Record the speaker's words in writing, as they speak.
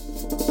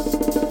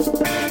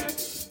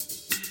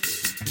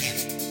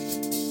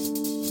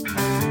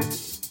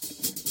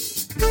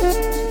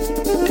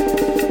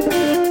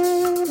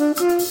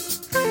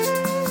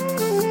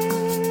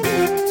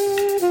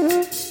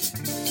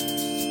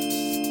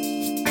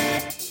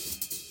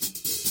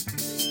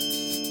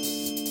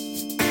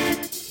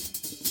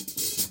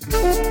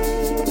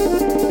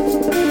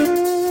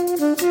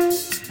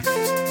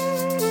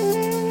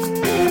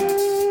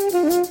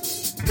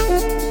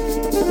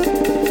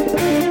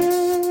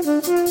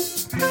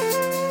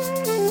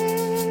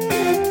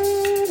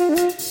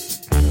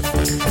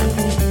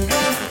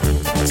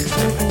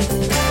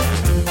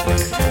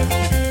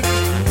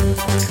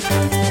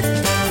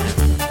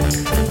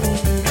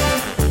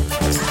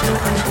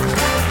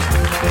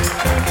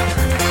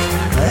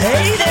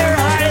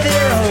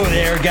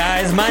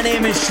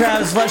name is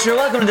Travis Fletcher.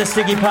 Welcome to the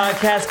Sticky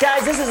Podcast.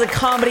 Guys, this is a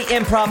comedy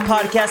improv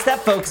podcast that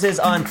focuses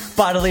on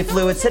bodily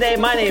fluids. Today,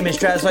 my name is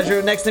Travis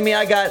Fletcher. Next to me,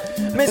 I got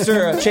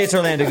Mr. Chase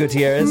Orlando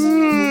Gutierrez.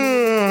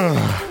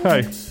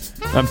 Hi.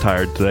 I'm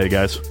tired today,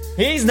 guys.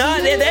 He's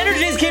not. The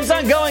energy just keeps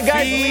on going,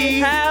 guys. We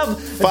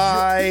have...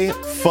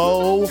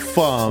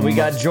 Fum. We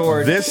got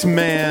George. This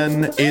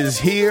man is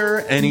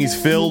here, and he's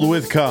filled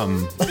with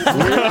cum. We're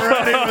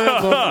ready for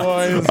this one,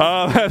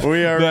 boys.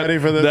 We are ready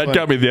for this That one.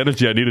 got me the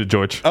energy I needed,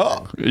 George.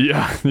 Oh.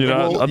 Yeah.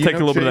 I'll take a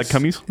little bit of that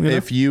cummies.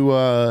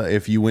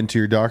 If you went to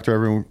your doctor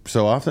every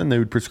so often, they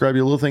would prescribe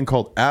you a little thing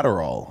called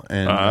Adderall.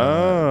 And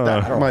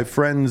that, my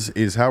friends,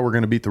 is how we're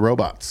going to beat the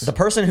robots. The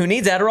person who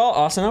needs Adderall,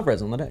 Austin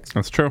Alvarez on the decks.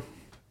 That's true.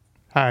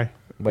 Hi.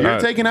 Wait, You're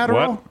taking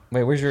Adderall? What?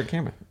 Wait, where's your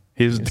camera?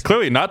 He's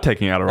clearly not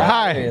taking Adderall.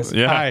 Hi.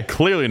 Yeah, Hi.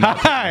 clearly not.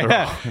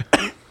 Hi.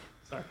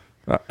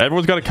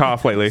 Everyone's got a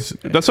cough lately.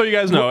 That's so you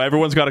guys know.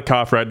 Everyone's got a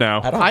cough right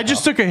now. I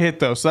just took a hit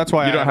though, so that's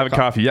why You don't have a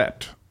cough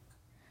yet.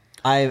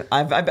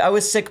 I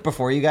was sick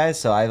before you guys,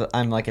 so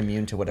I'm like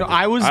immune to whatever.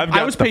 I was I've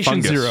got the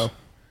patient fungus. zero.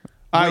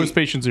 I was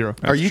patient zero.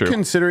 Are you true.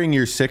 considering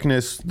your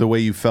sickness the way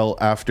you felt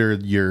after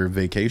your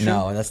vacation?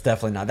 No, that's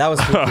definitely not. That was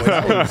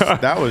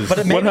That was But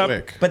it made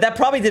quick. But that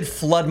probably did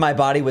flood my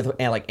body with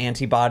like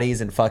antibodies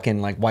and fucking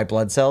like white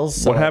blood cells.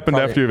 So What happened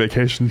probably- after your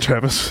vacation,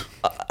 Travis?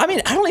 I mean,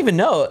 I don't even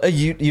know.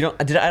 You don't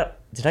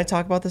did I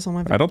talk about this on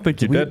my? I don't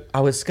think you did.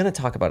 I was gonna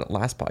talk about it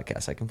last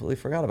podcast. I completely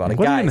forgot about it.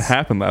 What Guys, even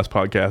happened last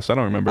podcast? I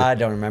don't remember. I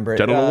don't remember.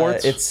 Genital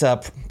warts? It's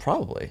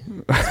probably.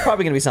 It's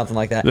probably going to be something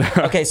like that.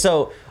 Okay,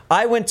 so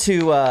I went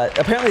to,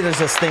 apparently there's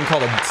this thing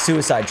called a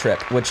suicide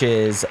trip, which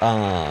is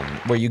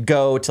where you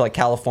go to like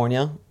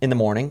California in the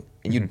morning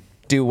and you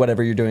do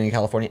whatever you're doing in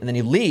California, and then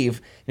you leave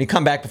and you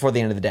come back before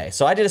the end of the day.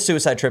 So I did a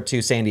suicide trip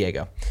to San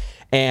Diego,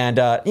 and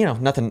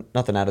nothing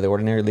out of the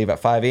ordinary. Leave at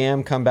 5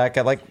 a.m., come back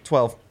at like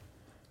 12.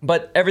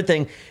 But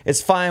everything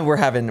is fine. We're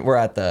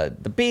at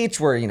the beach.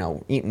 We're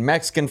eating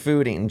Mexican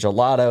food, eating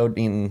gelato,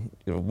 eating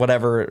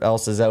whatever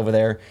else is over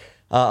there.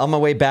 On my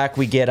way back,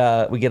 we get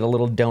a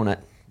little donut.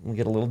 We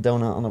get a little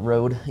donut on the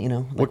road.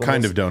 What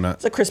kind of donut?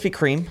 It's a Krispy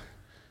Kreme.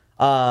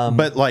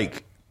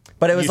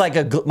 But it was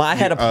I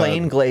had a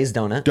plain glazed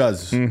donut.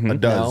 does. A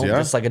does, yeah?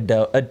 Just like a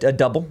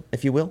double,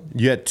 if you will.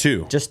 You had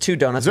two. Just two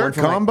donuts. Is there one a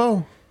for my-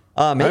 combo?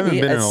 Maybe haven't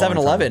been in at a long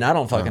 7-Eleven. time. I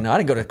don't fucking know. I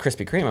didn't go to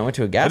Krispy Kreme. I went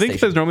to a gas I think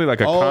station. there's normally like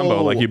a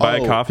combo. Like you buy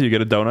a coffee, you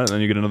get a donut, and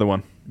then you get another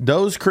one.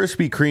 Those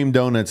Krispy Kreme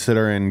donuts that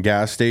are in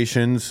gas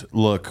stations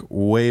look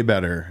way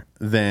better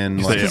than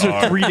like These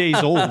are 3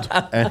 days old.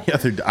 any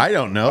other. I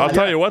don't know. I'll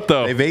tell you what,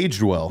 though. They've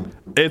aged well.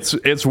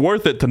 It's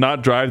worth it to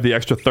not drive the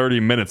extra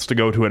 30 minutes to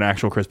go to an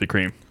actual Krispy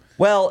Kreme.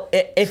 Well,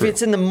 if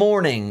it's in the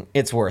morning,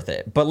 it's worth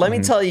it. But let me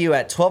tell you,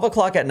 at 12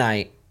 o'clock at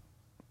night,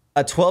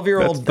 a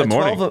 12-year-old, That's the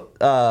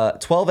morning.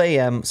 12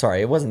 a.m.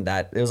 Sorry, it wasn't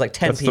that. It was like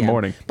 10 That's the p.m.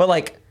 morning. But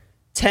like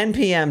 10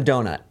 p.m.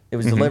 donut. It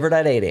was delivered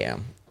at 8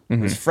 a.m. It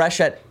was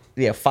fresh at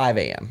 5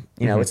 a.m.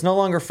 It's no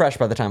longer fresh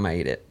by the time I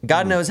eat it.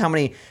 God knows how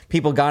many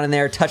people got in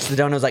there, touched the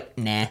donut, was like,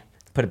 nah,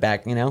 put it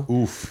back.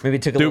 Oof. Maybe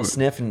took a little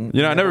sniff and.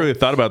 I never really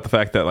thought about the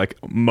fact that like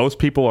most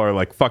people are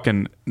like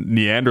fucking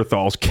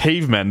Neanderthals,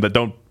 cavemen that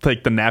don't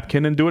take the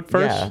napkin and do it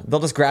first. Yeah,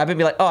 they'll just grab it and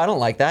be like, oh, I don't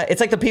like that. It's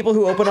like the people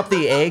who open up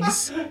the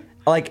eggs.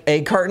 Like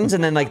egg cartons,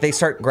 and then like they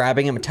start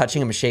grabbing them and touching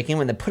them and shaking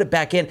them, and then put it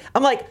back in.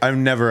 I'm like, I've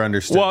never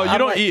understood. Well, you I'm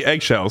don't like- eat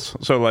eggshells,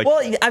 so like.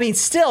 well, I mean,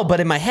 still, but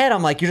in my head,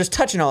 I'm like, you're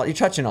touching all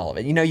of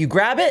it. You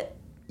grab it,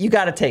 you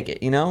got to take it.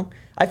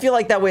 I feel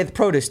like that way with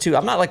produce too.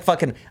 I'm not like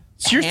fucking.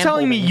 So you're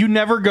telling me you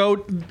never go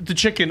the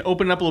chicken,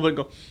 open it up a little bit,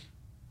 and go.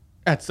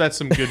 That's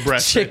some good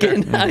breast.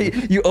 chicken?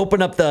 You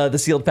open up the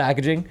sealed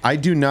packaging. I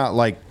do not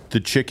like the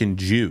chicken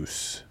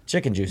juice.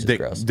 Chicken juice is that,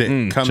 gross. that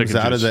comes chicken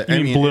out of juice. the. I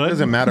You mean mean, blood? it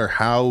doesn't matter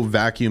how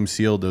vacuum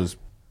sealed those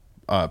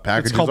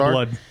packages It's called are.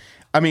 blood.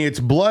 I mean,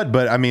 it's blood,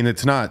 but I mean,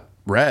 it's not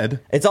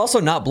red. It's also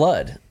not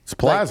blood. It's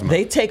plasma.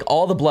 They take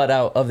all the blood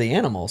out of the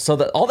animal, so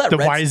that all that. Then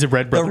red, why is it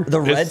red, brother? The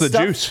red It's the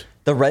stuff, juice.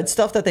 The red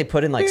stuff that they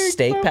put in like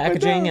steak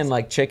packaging and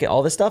like chicken,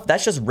 all this stuff.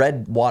 That's just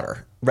red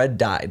water, red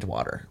dyed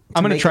water.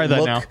 I'm gonna make try it that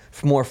look now.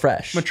 More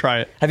fresh. I'm gonna try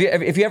it.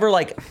 If you ever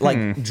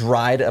like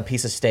dried a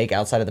piece of steak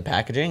outside of the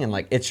packaging and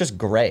like it's just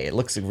gray. It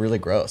looks really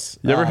gross.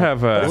 You ever have,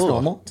 but it's Ooh.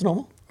 normal. It's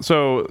normal.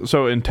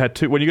 So in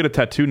tattoo, when you get a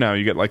tattoo now,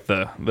 you get like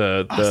the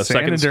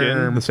second skin,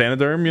 Sanoderm. the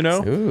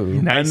Sanoderm,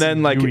 Ooh. Nice and then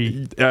and like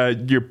gooey.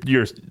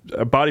 your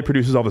body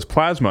produces all this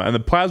plasma, and the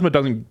plasma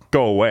doesn't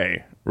go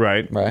away,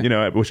 right?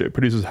 Right. Which it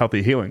produces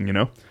healthy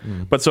healing,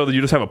 But so that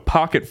you just have a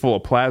pocket full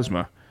of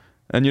plasma,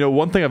 and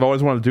one thing I've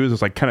always wanted to do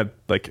is like kind of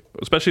like,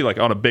 especially like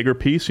on a bigger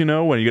piece,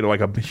 when you get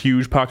like a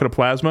huge pocket of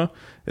plasma,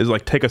 is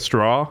like take a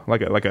straw,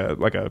 like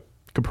a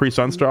Capri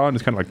Sun straw, and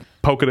just kind of like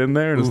poke it in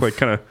there, and just like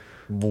kind of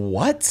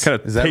What? Is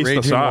that taste the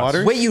Raging sauce.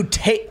 Waters? Wait, you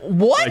take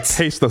what? Like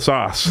taste the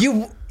sauce.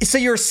 So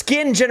your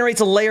skin generates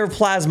a layer of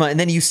plasma, and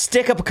then you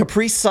stick up a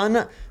Capri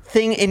Sun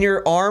thing in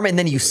your arm and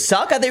then you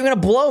suck? I thought you were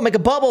gonna blow, make a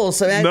bubble.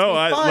 So No,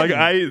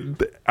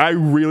 I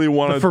really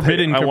want to.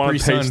 forbidden I want Capri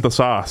to Sun. taste the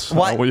sauce.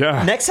 What? Well,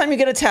 yeah. Next time you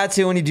get a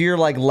tattoo and you do your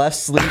like left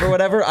sleeve or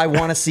whatever, I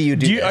want to see you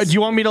do this. Do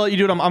you want me to let you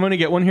do it? I'm going to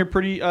get one here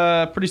pretty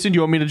soon. Do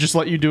you want me to just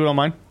let you do it on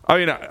mine? I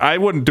mean, I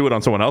wouldn't do it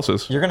on someone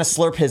else's. You're gonna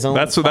slurp his own.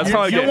 That's how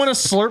I You get. don't want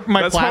to slurp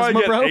my That's how I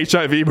plasma, get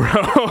bro? HIV,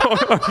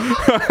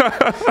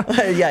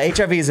 bro. Yeah,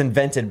 HIV is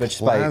invented, but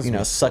just by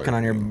Plasma sucking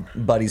on your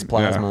buddy's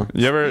plasma.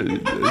 You ever?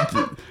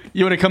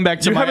 You want to come back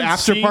to You my haven't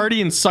after seen-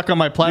 party and suck on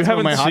my You plasma in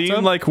haven't my hot seen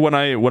tub? like when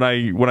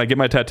I get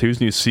my tattoos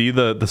and you see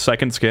the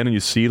second skin and you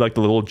see like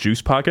the little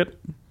juice pocket.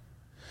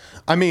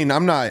 I mean,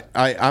 I'm not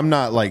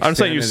like. I'm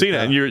saying you've seen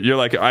it and you're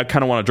like, I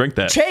kind of want to drink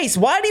that. Chase,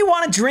 why do you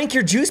want to drink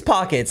your juice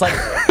pockets? Like,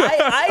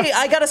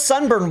 I got a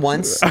sunburn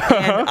once,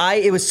 and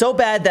it was so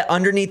bad that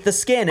underneath the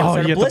skin it Oh,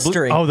 started you got the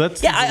blistering.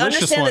 that's yeah. the I delicious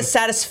understand one. the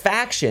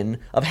satisfaction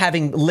of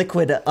having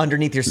liquid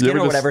underneath your skin ever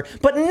or whatever,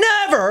 but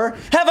never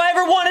have I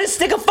ever wanted to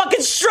stick a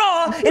fucking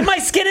straw in my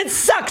skin and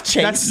suck,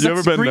 Chase. That's You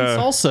ever been, green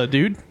salsa,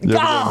 dude.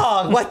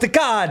 God, what the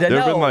God? You ever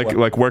No. been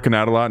like working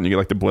out a lot and you get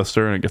like the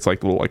blister and it gets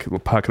like little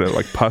pocket of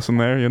like pus in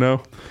there, you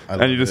know?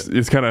 love And you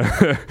just kind of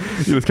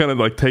you just kind of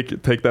like take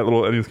that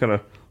little and you just kind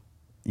of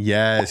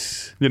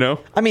Yes. you know.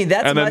 I mean,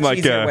 that's and a then, much like,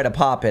 easier way to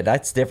pop it.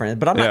 That's different.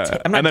 But I'm yeah,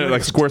 not. I'm not and then it doing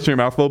like squirts in your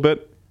mouth a little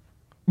bit.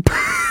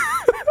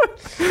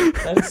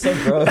 That's so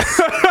gross.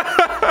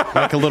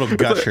 Like a little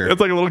gusher. It's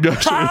like a little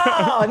gush.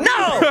 Oh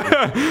no!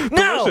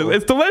 No!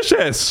 It's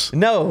delicious.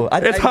 No!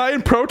 It's high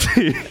in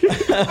protein,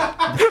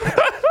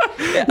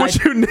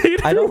 which you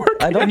need. I don't.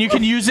 And you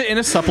can use it in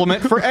a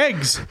supplement for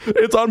eggs.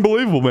 It's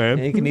unbelievable,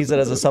 man. You can use it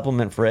as a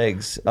supplement for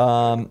eggs.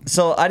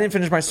 So I didn't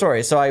finish my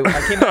story. So I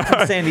came back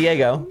from San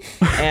Diego,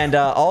 and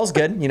all's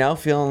good. You know,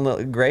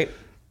 feeling great.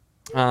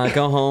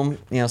 Go home.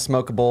 You know,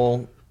 smoke a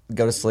bowl.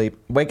 Go to sleep.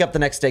 Wake up the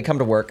next day. Come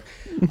to work.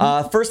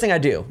 First thing I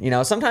do. You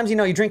know, sometimes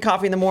you drink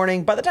coffee in the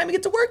morning. By the time you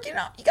get to work, you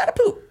gotta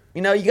poop.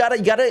 You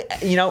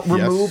gotta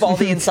remove all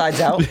the insides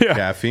out.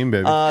 Caffeine,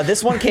 baby.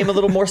 This one came a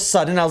little more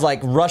sudden. I was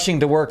like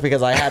rushing to work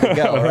because I had to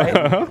go,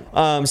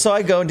 right? So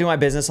I go and do my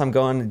business. I'm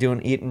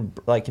eating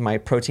like my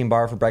protein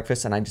bar for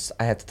breakfast, and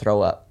I have to throw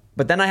up.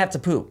 But then I have to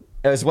poop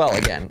as well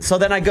again. So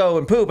then I go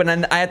and poop, and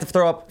then I have to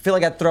throw up. Feel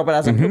like I have to throw up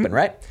as I'm pooping,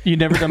 right? You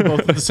never done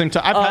both at the same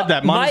time. I've had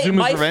that. Montezuma's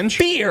my Revenge.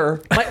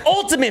 My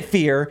ultimate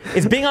fear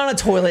is being on a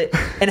toilet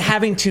and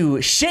having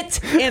to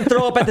shit and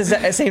throw up at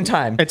the same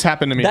time. It's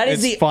happened to me. That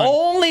is It's the fun.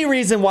 only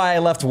reason why I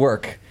left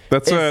work.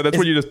 That's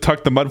when you just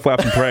tuck the mud flap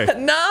and pray.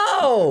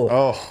 No.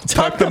 Oh.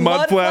 Tuck the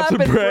mud flap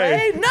and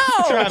pray. No.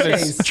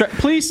 Travis, Chase.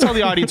 please tell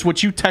the audience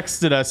what you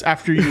texted us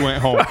after you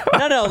went home.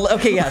 No.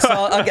 Okay, yeah. So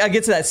I'll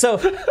get to that. So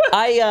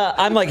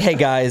I'm like, hey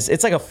guys,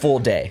 it's like a full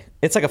day.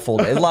 There's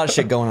a lot of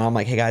shit going on. I'm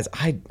like, hey guys,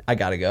 I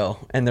gotta go,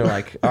 and they're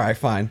like, all right,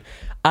 fine.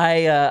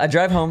 I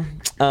drive home,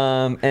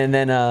 and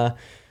then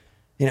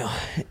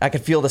I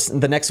could feel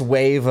the next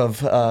wave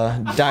of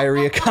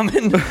diarrhea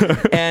coming,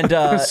 and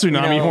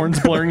Tsunami horns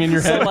blaring in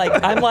your So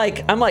head.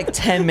 I'm like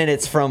 10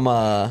 minutes from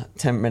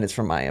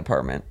my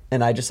apartment,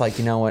 and I just like,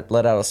 you know what,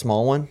 let out a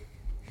small one.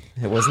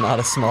 It was not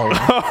a small one.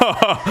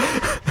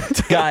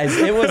 Guys,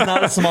 it was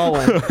not a small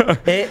one.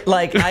 It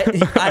like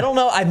I don't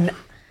know.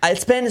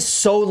 It's been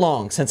so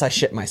long since I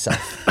shit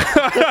myself.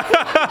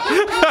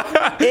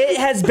 It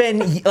has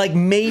been like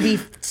maybe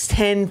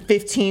 10,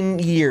 15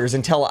 years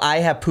until I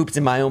have pooped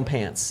in my own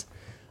pants.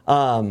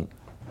 You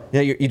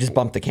just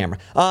bumped the camera.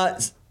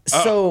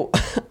 So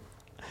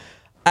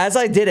as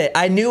I did it,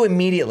 I knew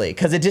immediately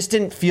because it just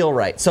didn't feel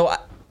right. So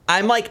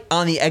I'm like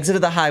on the exit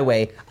of the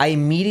highway. I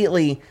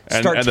immediately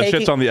start and the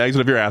shit's on the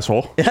exit of your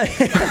asshole.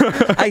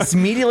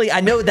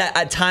 I know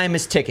that time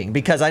is ticking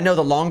because I know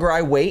the longer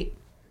I wait,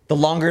 the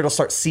longer it'll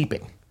start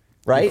seeping.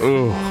 Right?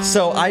 Ooh.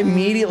 So I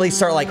immediately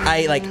start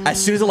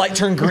as soon as the light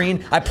turned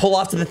green, I pull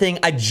off to the thing.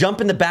 I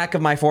jump in the back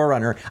of my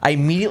 4Runner. I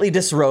immediately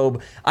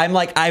disrobe. I'm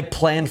like, I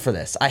planned for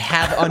this. I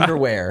have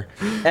underwear.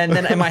 And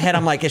then in my head,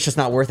 I'm like, it's just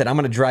not worth it. I'm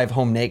going to drive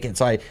home naked.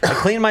 So I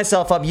clean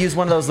myself up, use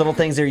one of those little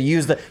things there. You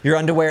use your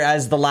underwear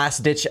as the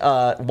last ditch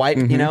wipe,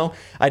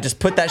 I just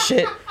put that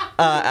shit.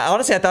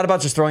 Honestly, I thought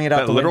about just throwing it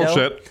out the window. Literal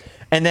shit.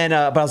 And then,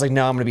 but I was like,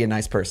 no, I'm going to be a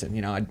nice person.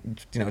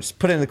 Just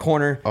put it in the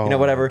corner,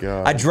 whatever.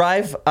 God. I'm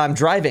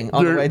driving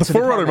on the way to the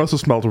 4Runner must have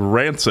smelled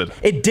rancid.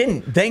 It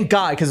didn't, thank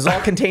God, because it's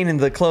all contained in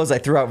the clothes I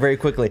threw out very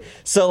quickly.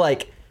 So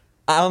like,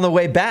 on the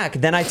way back,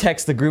 then I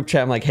text the group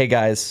chat. I'm like, hey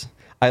guys,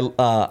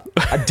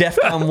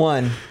 DEFCON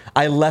 1.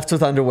 I left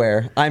with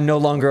underwear. I'm no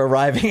longer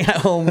arriving at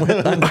home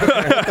with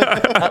underwear.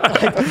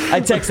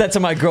 I text that to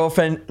my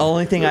girlfriend.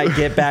 Only thing I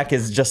get back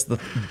is just the ...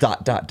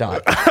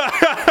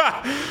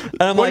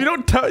 And I'm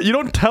you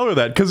don't tell her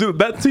that because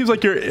that seems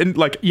like you're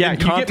incontinent.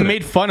 You get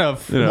made fun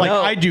of like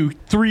No. I do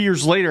 3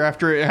 years later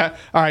after it. All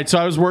right, so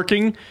I was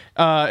working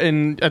at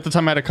the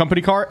time I had a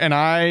company car and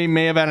I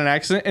may have had an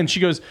accident, and she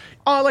goes,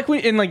 oh,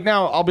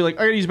 now I'll be like,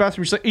 I gotta use the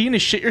bathroom. She's like, are you gonna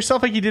shit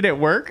yourself like you did at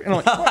work? And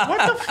I'm like,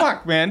 what the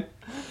fuck, man?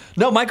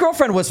 No, my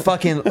girlfriend was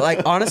fucking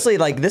like, honestly,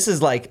 like this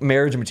is like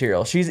marriage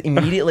material. She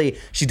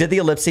did the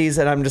ellipses,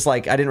 and I'm just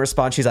like, I didn't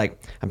respond. She's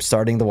like, I'm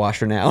starting the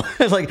washer now.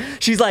 Like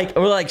she's like,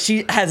 we're like,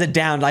 she has it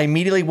down. I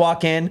immediately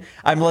walk in.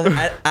 I'm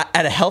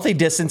at a healthy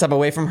distance. I'm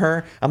away from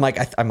her. I'm like,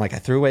 I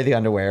threw away the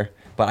underwear,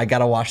 but I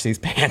gotta wash these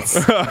pants.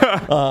 You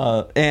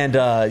know, Wait,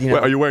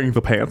 are you wearing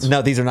the pants?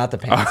 no, these are not the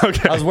pants.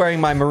 Okay. I was wearing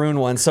my maroon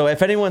ones. So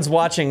if anyone's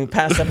watching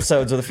past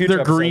episodes or the future,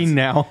 They're green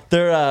now.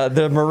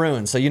 They're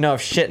maroon. So you know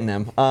I've shit in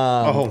them.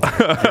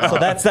 So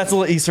that's a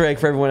little Easter egg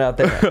for everyone out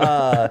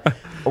there.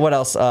 What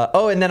else?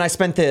 And then I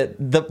spent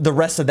the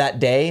rest of that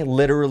day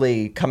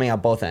literally coming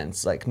out both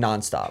ends, like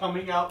nonstop.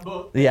 Coming out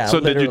both. Yeah. So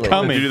literally.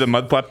 did you do the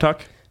mud flap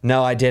tuck?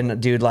 No, I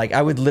didn't, dude. Like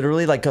I would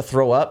literally like go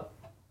throw up,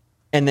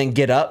 and then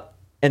get up,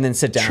 and then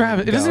sit down.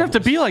 Travis, it doesn't have to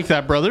be like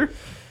that, brother.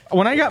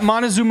 When I got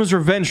Montezuma's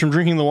revenge from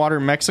drinking the water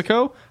in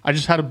Mexico, I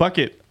just had a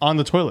bucket on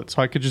the toilet,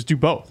 so I could just do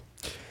both.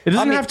 It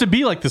doesn't have to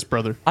be like this,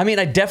 brother. I mean,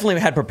 I definitely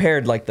had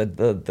prepared like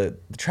the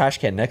trash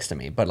can next to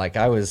me, but like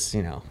I was,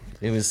 you know,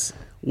 it was.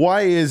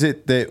 Why is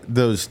it that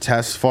those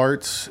test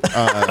farts?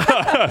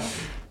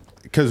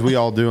 Because we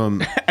all do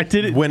them. I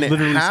did it when it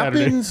literally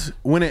happens. Saturday.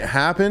 When it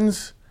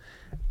happens,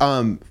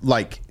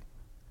 like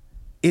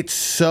it's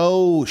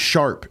so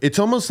sharp. It's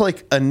almost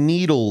like a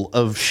needle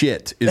of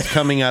shit is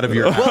coming out of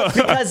your. Well,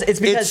 because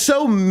it's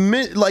so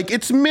like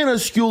it's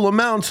minuscule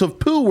amounts of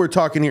poo we're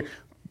talking here,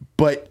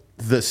 but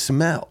the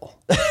smell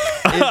is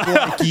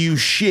like you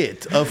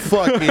shit a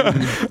fucking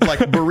like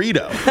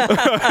burrito.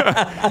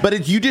 But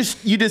it you just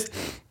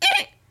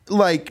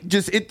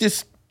it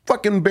just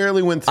fucking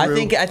barely went through.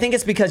 I think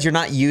it's because you're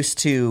not used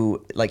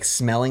to like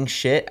smelling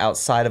shit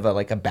outside of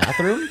a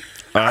bathroom.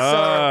 So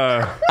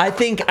I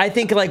think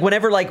like when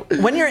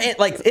you're in,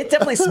 like it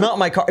definitely smelled in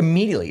my car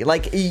immediately.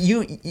 Like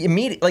you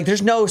immediately, like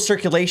there's no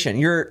circulation.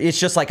 It's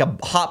just like a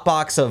hot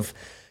box of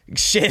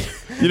shit.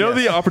 You know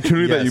the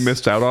opportunity that you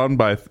missed out on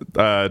by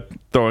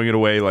throwing it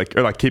away,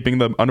 or keeping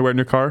the underwear in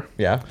your car.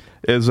 Yeah,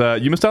 is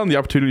you missed out on the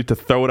opportunity to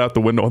throw it out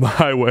the window on the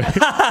highway.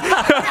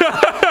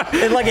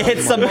 And like it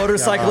hits some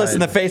motorcyclist in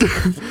the face.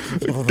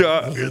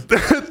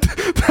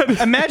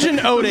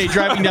 Imagine Ode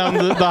driving down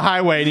the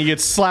highway and he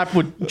gets slapped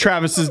with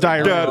Travis's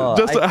diarrhea. God,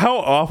 just how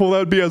awful that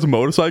would be as a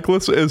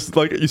motorcyclist is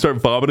like you start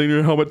vomiting in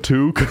your helmet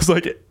too, because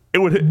like it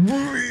would hit,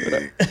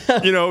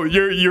 you know,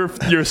 you're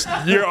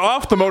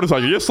off the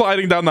motorcycle, you're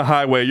sliding down the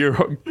highway, you're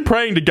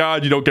praying to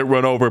God you don't get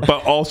run over,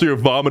 but also you're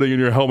vomiting in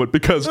your helmet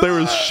because there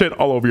is shit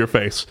all over your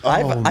face.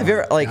 Have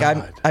you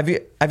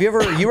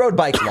ever you rode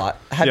bikes a lot?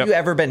 Have you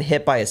ever been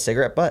hit by a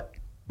cigarette butt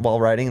while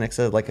riding next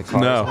to like a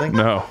car or something?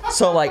 No.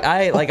 So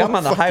I'm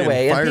on the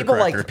highway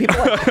and people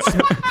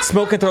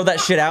smoke and throw that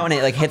shit out and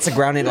it like hits the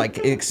ground and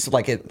you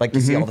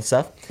see all the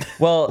stuff.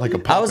 Well,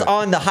 I was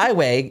on the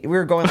highway. We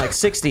were going like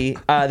 60.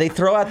 They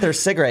throw out their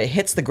cigarette. It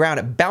hits the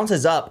ground. It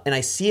bounces up and I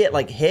see it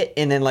like hit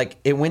and then like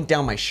it went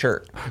down my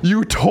shirt.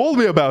 You told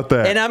me about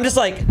that. And I'm just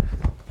like,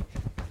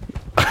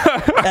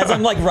 as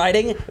I'm like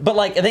riding, but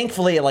like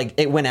thankfully like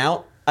it went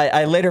out.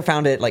 I later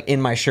found it like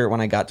in my shirt when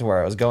I got to where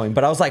I was going,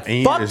 but I was like,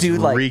 and "Fuck, dude!"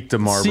 Like, reeked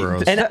of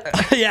Marlboros.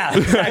 Yeah,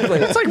 exactly.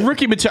 It's like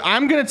rookie material.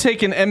 I'm gonna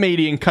take an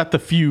M80 and cut the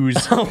fuse.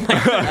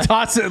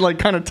 Toss it like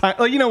kind of time,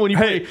 like you know when you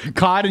play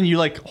COD and you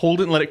like hold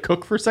it and let it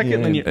cook for a second.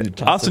 And then you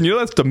Austin, you know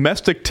that's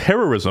domestic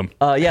terrorism.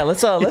 Yeah,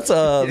 let's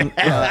for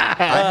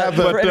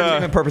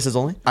entertainment purposes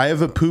only. I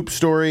have a poop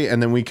story,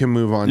 and then we can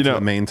move on to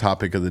the main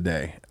topic of the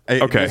day.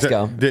 Okay, let's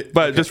go.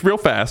 But just real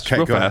fast,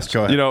 go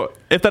ahead. You know,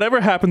 if that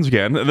ever happens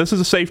again, and this is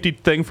a safety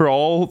thing for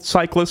all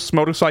cyclists,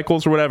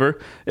 motorcycles, or whatever.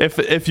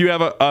 If you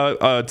have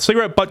a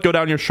cigarette butt go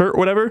down your shirt or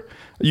whatever,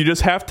 you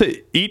just have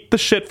to eat the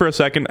shit for a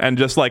second and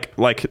just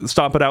like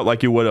stomp it out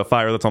like you would a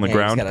fire that's on the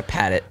ground. You just gotta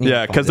pat it.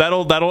 Yeah, because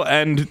that'll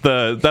end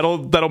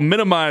that'll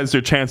minimize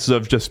your chances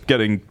of just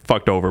getting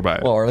fucked over by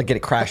it. Well, or like get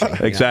it crashing.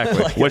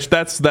 Exactly. Which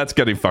that's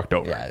getting fucked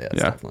over. Yeah,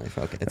 definitely.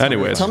 Okay.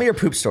 Anyways, tell me your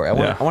poop story. I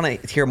want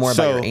to hear more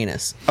about your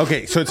anus.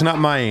 Okay, so it's not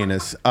my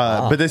anus,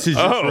 but this is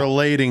just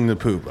relating to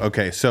poop.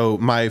 Okay, so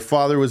my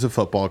father was a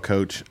football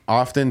coach.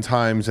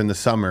 Oftentimes in the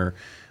summer,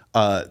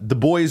 the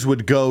boys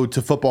would go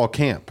to football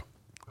camp.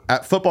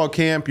 At football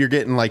camp, you're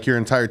getting like your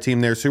entire team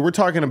there. So we're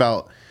talking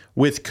about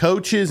with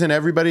coaches and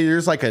everybody,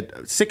 there's like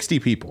 60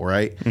 people,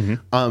 right?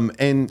 Mm-hmm.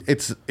 And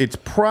it's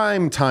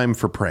prime time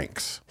for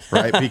pranks,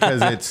 right?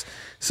 Because it's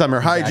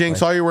summer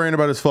hijinks. All you're worrying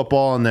about is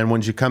football. And then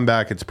once you come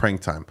back, it's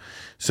prank time.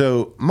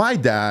 So my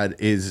dad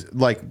is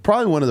like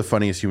probably one of the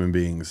funniest human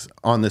beings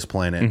on this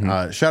planet.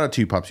 Mm-hmm. Shout out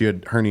to you, Pops. You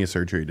had hernia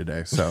surgery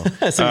today. So,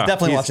 he's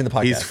definitely watching the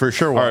podcast. He's for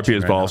sure watching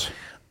his balls.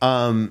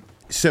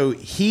 So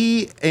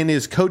he and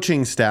his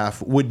coaching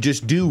staff would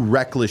just do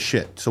reckless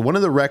shit. So one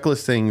of the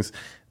reckless things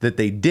that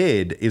they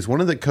did is one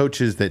of the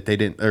coaches that they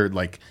didn't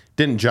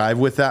jive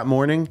with that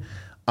morning.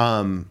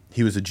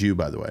 He was a Jew,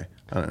 by the way.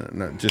 I don't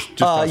know. Just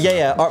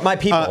my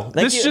people.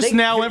 This just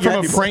now went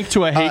from a prank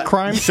to a hate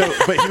crime.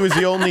 But he was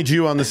the only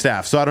Jew on the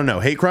staff. So I don't know.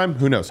 Hate crime?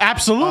 Who knows?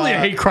 Absolutely a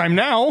hate crime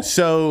now.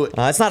 So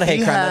it's not a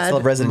hate crime. That's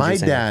the resident. My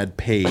dad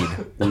paid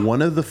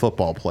one of the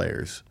football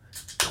players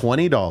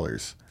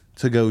 $20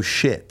 to go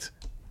shit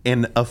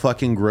in a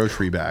fucking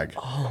grocery bag.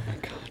 Oh my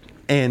God.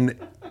 And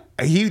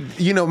he,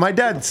 my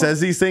dad says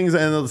these things,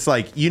 and it's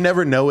like, you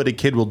never know what a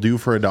kid will do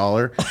for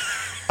 $1.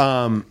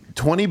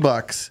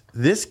 $20.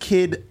 This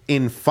kid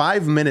in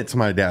 5 minutes,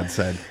 my dad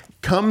said,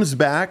 comes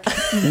back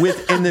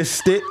with, and the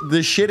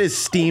shit is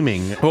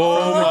steaming.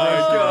 Oh my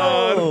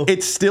God.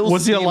 It's still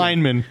Was he a steaming.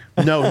 lineman?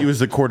 No, he was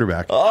the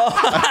quarterback.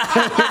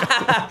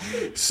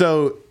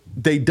 So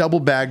they double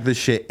bagged the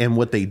shit, and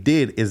what they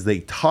did is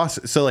they toss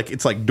it. So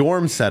it's like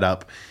dorm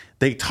setup.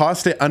 They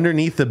tossed it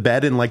underneath the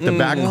bed in the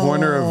back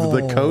corner of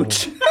the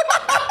coach.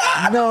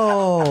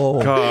 No.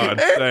 God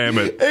damn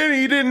it. And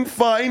he didn't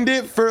find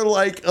it for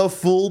a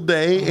full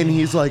day, and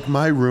he's like,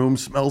 my room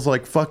smells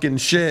like fucking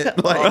shit.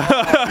 He's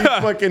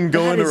fucking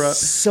going That is around.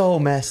 so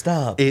messed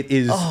up. It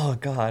is. Oh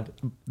God.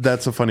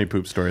 That's a funny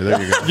poop story.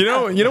 There you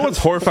go. You know what's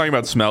horrifying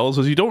about smells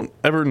is you don't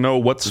ever know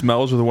what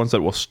smells are the ones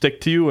that will stick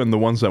to you and the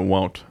ones that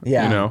won't.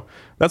 Yeah.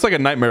 That's like a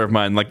nightmare of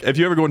mine. Like if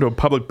you ever go into a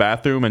public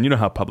bathroom, and you know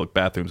how public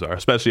bathrooms are,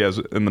 especially as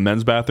in the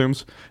men's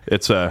bathrooms,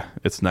 it's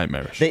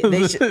nightmarish.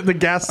 They should, The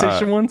gas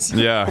station ones?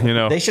 Yeah,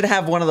 they should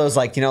have one of those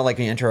when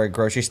you enter a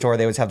grocery store,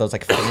 they always have those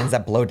fans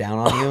that blow down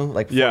on you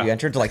before Yeah. you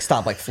enter to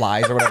stop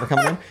flies or whatever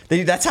coming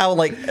in. That's how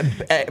bathroom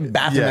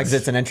Yes.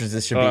 exits and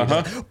entrances should be.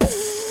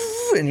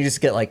 Just, and you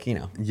just get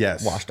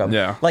Yes. washed up.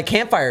 Yeah.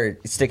 Campfire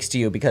sticks to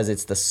you because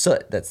it's the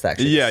soot that's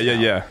actually Yeah, the yeah,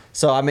 smell. yeah.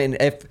 So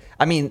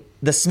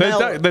the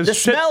smell there's the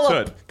shit smell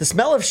soot. of the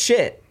smell of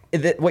shit.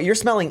 What you're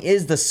smelling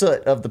is the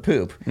soot of the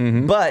poop,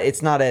 but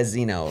it's not as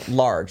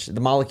large. The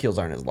molecules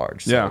aren't as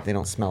large, so Yeah. they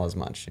don't smell as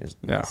much.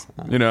 Yeah,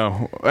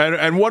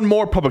 and one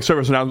more public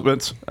service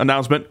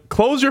announcement: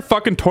 close your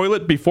fucking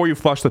toilet before you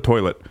flush the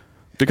toilet,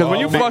 because when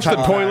you flush the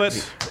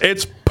toilet,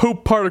 it's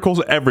poop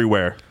particles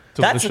everywhere.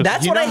 That's You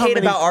what know I how hate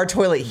many- about our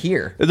toilet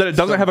here. Is that it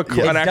doesn't have an It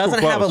actual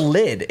doesn't have a close.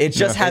 lid. It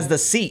just has the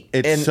seat.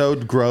 It's so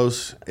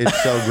gross.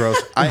 It's so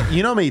gross.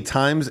 You know how many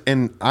times,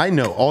 and I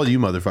know all you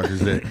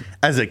motherfuckers did.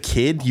 As a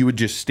kid, you would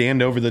just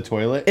stand over the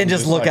toilet and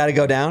just look at it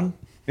go down.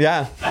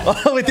 Yeah,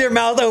 with your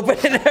mouth open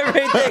and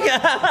everything.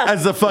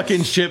 as the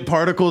fucking shit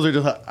particles are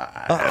just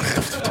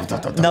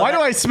No, Why do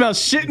I smell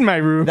shit in my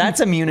room? That's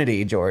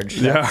immunity, George.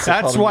 Yeah.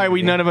 That's why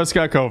none of us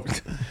got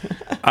COVID.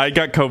 I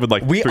got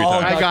COVID We 3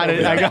 all times. I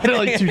got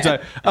it 2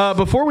 times.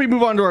 Before we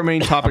move on to our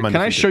main topic, can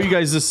I show you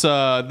guys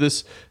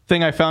this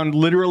thing I found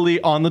literally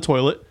on the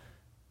toilet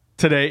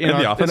today In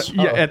the office?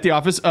 at the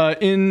office on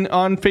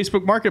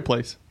Facebook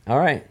Marketplace. All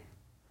right.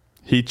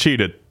 He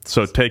cheated,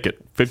 so take it.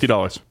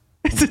 $50.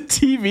 It's a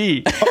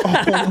TV.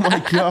 oh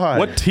my god.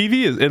 What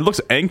TV is? It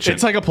looks ancient.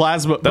 It's like a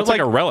plasma. That's like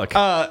a relic.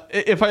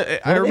 If I What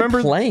are remember,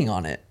 they playing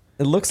on it?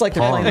 It looks like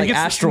they're I playing think it's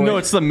Asteroid. no,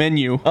 it's the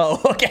menu. Oh,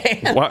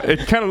 okay. Wow, it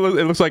kind of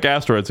looks like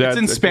asteroids. Yeah, It's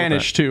in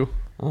Spanish too.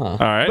 All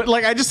right. But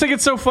I just think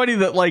it's so funny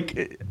that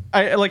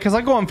because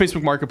I go on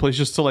Facebook Marketplace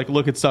just to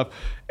look at stuff,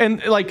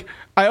 and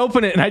I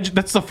open it and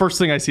that's the first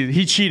thing I see.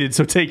 He cheated,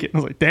 so take it. I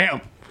was like,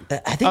 damn.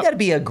 I think that'd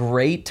be a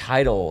great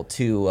title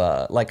to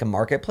a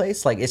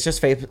marketplace. It's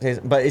just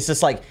Facebook, but it's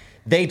just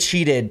they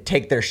cheated,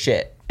 take their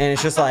shit, and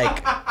it's just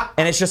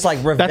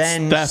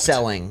revenge theft.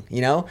 selling. I And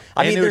mean, it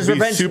would there's be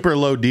revenge. super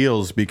low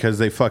deals because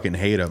they fucking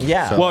hate them.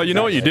 Yeah. Well, you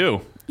know what you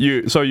do.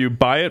 You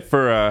buy it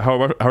for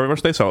however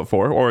much they sell it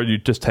for, or you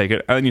just take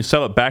it and then you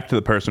sell it back to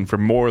the person for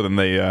more than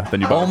you bought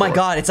it Oh my for.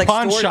 god, it's like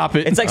Pawn shop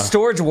it. It's like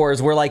Storage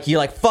Wars, where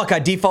you're fuck, I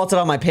defaulted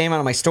on my payment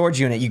on my storage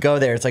unit. You go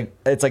there, it's like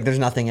there's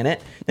nothing in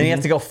it. Then you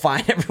have to go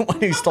find everyone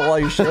who stole all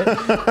your shit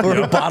or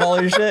who bought all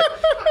your shit.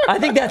 I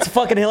think that's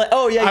fucking hilarious.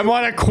 Oh yeah, I'm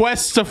on a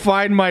quest to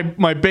find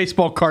my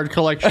baseball card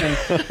collection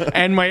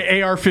and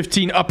my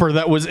AR-15 upper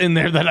that was in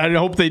there that I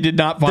hope they did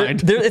not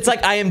find. it's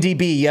like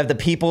IMDb. You have the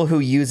people who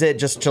use it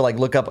just to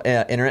look up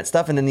internet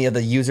stuff, and then you have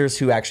the users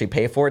who actually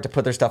pay for it to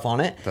put their stuff on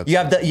it. You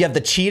have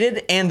the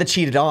cheated and the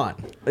cheated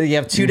on. You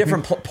have two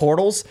different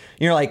portals.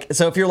 You're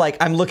so if you're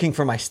I'm looking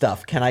for my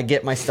stuff, can I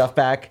get my stuff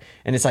back?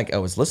 And it's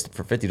oh, it's listed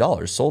for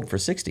 $50, sold for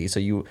 $60, so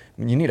you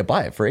need to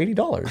buy it for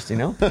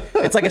 $80.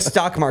 It's like a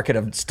stock market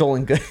of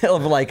stolen goods,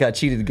 of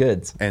cheated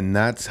goods. And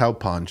that's how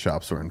pawn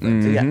shops were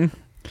invented. Yeah.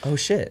 Oh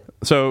shit.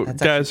 So,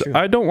 That's guys, actually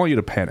true. I don't want you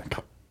to panic.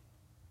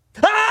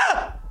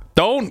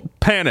 Don't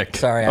panic.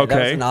 Sorry, okay?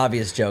 that was an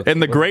obvious joke. In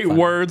the It wasn't great funny.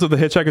 words of the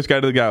Hitchhiker's Guide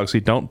to the Galaxy,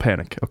 don't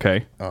panic.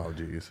 Okay. Oh,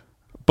 jeez.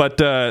 But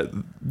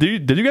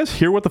did you guys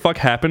hear what the fuck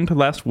happened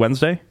last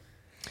Wednesday?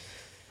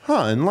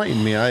 Huh,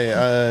 enlighten me. I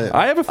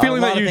have a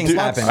feeling lot that of you things do.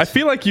 happened. I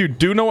feel like you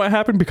do know what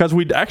happened because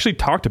we actually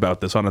talked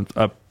about this on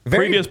a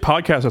previous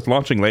podcast that's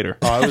launching later.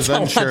 I was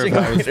unsure if I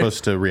was later.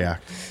 supposed to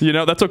react.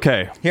 That's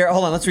okay. Here,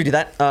 hold on. Let's redo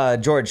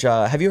that. George,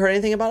 have you heard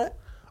anything about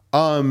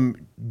it?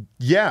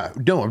 Yeah,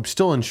 no, I'm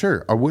still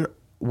unsure.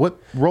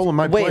 What role am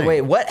I playing?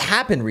 Wait. What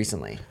happened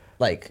recently?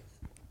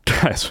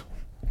 Guys,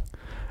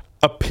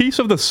 a piece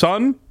of the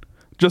sun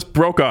just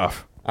broke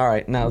off. All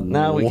right, now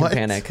we can What?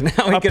 panic.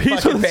 Now we can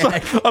Piece fucking of the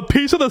panic. sun, a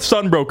piece of the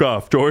sun broke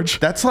off, George.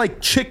 That's like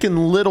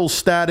Chicken Little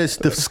status.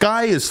 The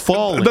sky is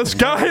falling. The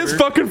sky is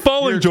fucking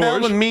falling, You're George.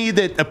 telling me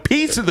that a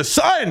piece of the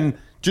sun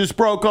just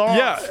broke off?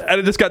 Yeah, and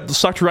it just got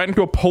sucked right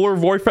into a polar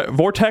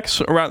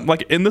vortex around,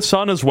 in the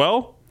sun as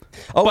well.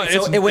 Oh, But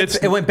so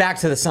it went back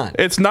to the sun.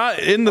 It's not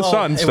in the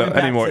sun it went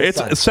back anymore. to the It's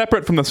sun.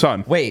 separate from the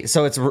sun. Wait,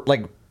 so it's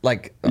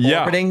like Yeah.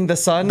 orbiting the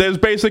sun, There's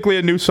basically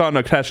a new sun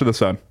attached to the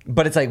sun.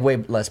 but it's like way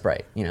less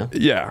bright.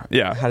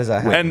 Yeah. How does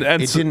that happen?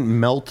 And It didn't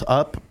melt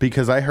up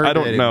because I heard I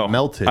don't that know. it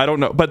melted. I don't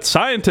know. But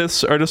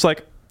scientists are just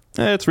like,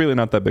 it's really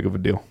not that big of a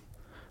deal.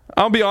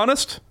 I'll be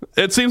honest.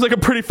 It seems like a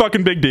pretty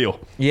fucking big deal.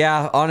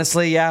 Yeah,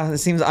 honestly, yeah. It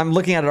seems I'm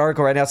looking at an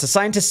article right now. So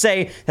scientists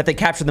say that they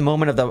captured the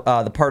moment of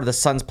the part of the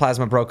sun's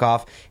plasma broke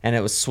off and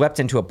it was swept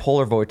into a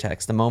polar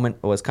vortex. The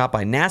moment was caught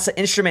by NASA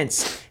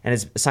instruments, and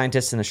as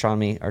scientists in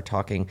astronomy are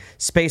talking.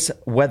 Space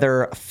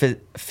weather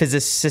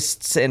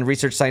physicists and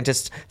research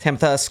scientist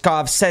Timothy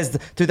Skov says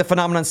through the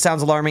phenomenon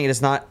sounds alarming. It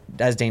is not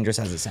as dangerous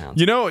as it sounds.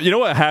 You know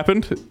what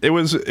happened? It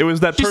was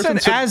that She person.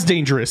 said as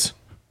dangerous.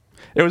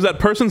 It was that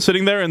person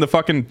sitting there in the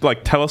fucking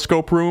like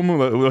telescope room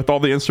with all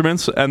the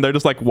instruments, and they're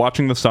just like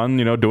watching the sun,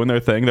 doing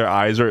their thing. Their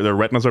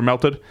retinas are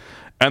melted,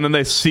 and then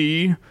they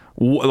see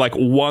like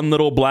one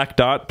little black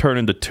dot turn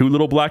into two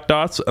little black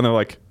dots, and they're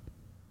like,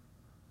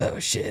 Oh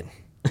shit.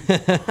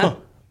 and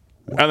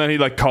then he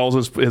like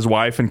calls his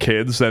wife and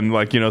kids and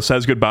like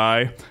says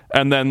goodbye,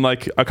 and then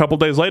like a couple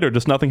days later,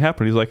 just nothing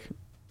happened. He's like,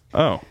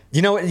 oh.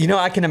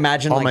 I can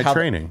imagine All like my how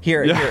training.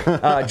 Here,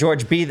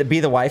 George, be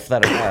the wife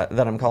that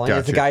I'm calling.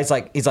 Gotcha. The guy's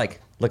like, he's like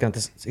looking at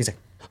this. He's like,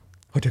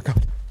 oh dear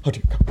God, oh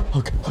dear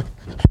God,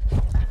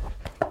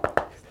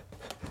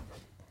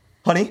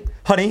 honey,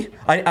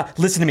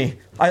 listen to me.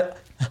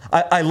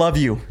 I love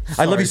you.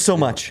 I love you so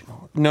much.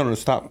 No,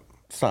 stop.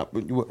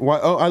 Why?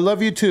 Oh, I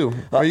love you too.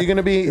 Are you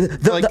gonna be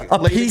late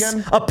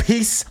again? A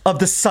piece of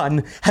the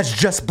sun has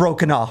just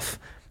broken off.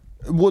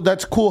 Well,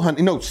 that's cool,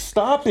 honey. No,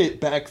 stop it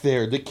back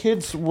there. The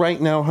kids right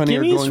now, honey,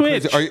 Give are me a going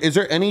switch. crazy. Is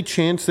there any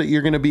chance that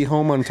you're going to be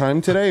home on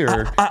time today?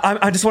 Or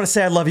I just want to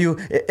say I love you.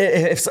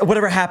 If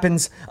whatever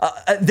happens,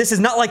 this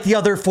is not like the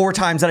other 4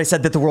 times that I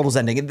said that the world was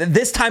ending.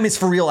 This time is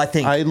for real, I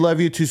think. I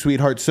love you too,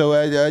 sweetheart.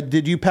 So,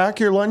 did you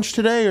pack your lunch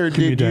today, or me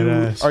did dead you?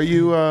 ass. Are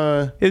you?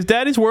 Is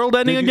Daddy's world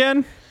ending Did you-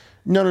 again?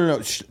 No.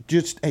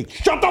 Just hey,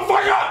 shut the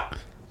fuck up.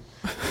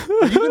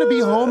 Are you gonna be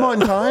home on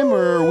time,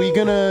 or are we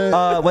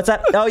gonna? What's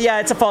that? Oh yeah,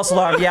 it's a false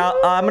alarm. Yeah,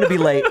 I'm gonna be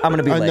late. I'm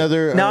gonna be late.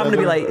 Another- No, I'm gonna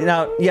be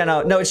another-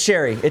 late. No, it's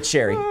Sherry. It's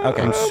Sherry.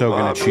 Okay. I'm so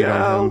gonna cheat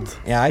on him.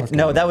 Yeah,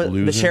 no, that was the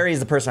loser. Sherry is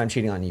the person I'm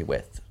cheating on you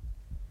with.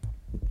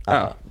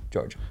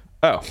 George.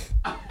 Oh.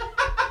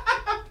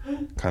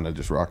 Kind of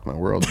just rocked my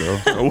world, bro.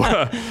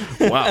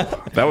 Wow.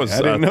 That was. I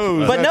didn't know.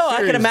 But That's no, I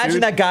can serious, imagine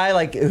dude. that guy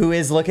like who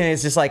is looking.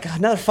 Is just like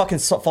another fucking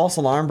false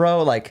alarm,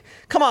 bro. Like,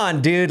 come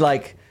on, dude.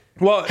 Like,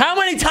 Well, how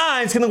many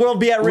times can the world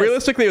be at risk?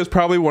 realistically, it was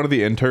probably one of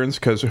the interns,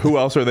 because who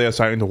else are they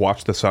assigning to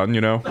watch the sun,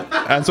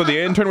 And so the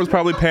intern was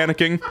probably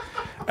panicking,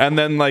 and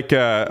then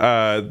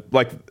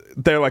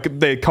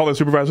they call their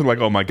supervisor like,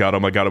 oh my god,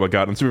 and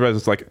the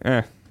supervisor's like,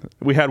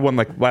 we had one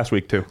like last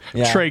week too.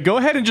 Yeah. Trey, go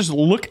ahead and just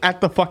look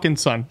at the fucking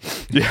sun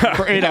Yeah.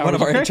 for 8 hours. One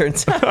of our okay?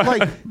 interns.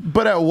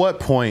 But at what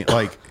point,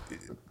 like,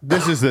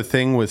 this is the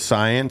thing with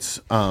science.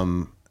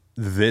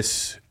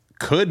 This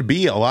could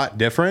be a lot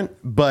different,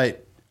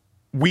 but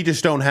we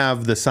just don't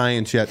have the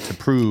science yet to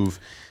prove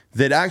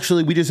that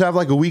actually we just have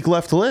like a week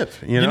left to live.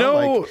 It the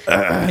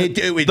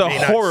may not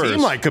horrors. seem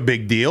like a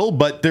big deal,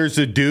 but there's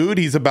a dude,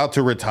 he's about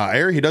to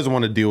retire. He doesn't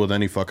want to deal with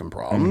any fucking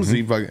problems.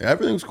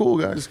 Everything's cool,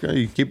 guys.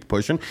 You keep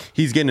pushing.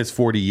 He's getting his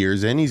 40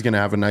 years in. He's going to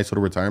have a nice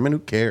little retirement. Who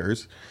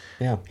cares?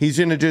 Yeah. He's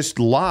going to just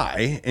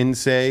lie and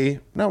say,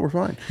 no, we're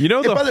fine.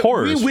 The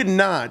horrors. We would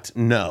not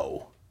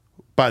know,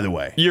 by the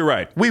way. You're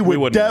right. We would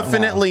wouldn't know.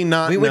 definitely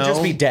not We would know.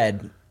 just be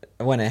dead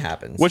when it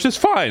happens. Which is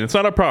fine. It's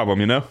not a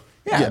problem, Yeah,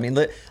 I mean,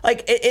 like,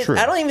 True.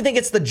 I don't even think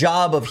it's the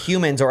job of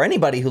humans or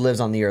anybody who lives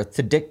on the earth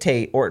to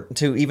dictate or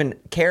to even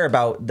care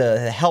about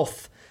the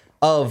health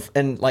of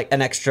an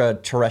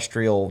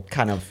extraterrestrial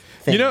kind of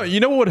thing. You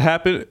know what would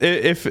happen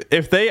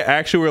if they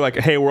actually were like,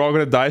 hey, we're all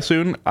gonna die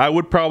soon? I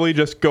would probably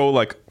just go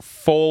like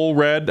full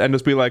red and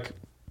just be like,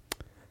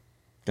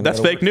 that's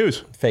fake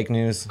news. Fake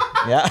news.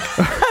 Yeah.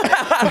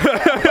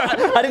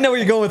 I didn't know where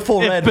you're going with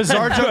full red.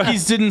 Bizarre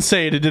Junkies didn't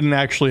say it. It didn't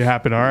actually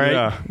happen. All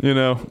right.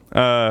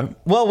 Yeah,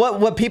 Well,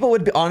 what people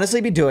would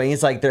honestly be doing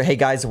is like, hey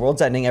guys, the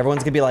world's ending.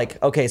 Everyone's gonna be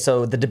like, okay,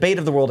 so the debate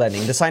of the world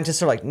ending. The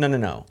scientists are like,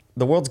 no,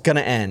 the world's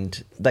gonna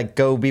end. Like,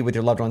 go be with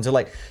your loved ones. They're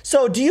like,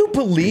 so do you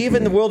believe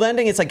in the world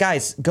ending? It's like,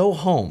 guys, go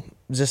home.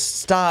 Just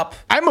stop.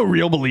 I'm a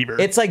real believer.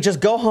 It's like, just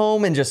go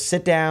home and just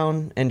sit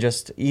down and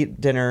just eat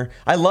dinner.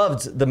 I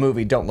loved the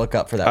movie Don't Look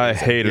Up for that I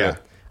reason. hated Yeah. it.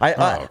 Great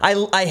I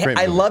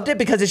movie. loved it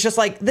because it's just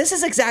like, this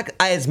is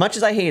as much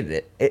as I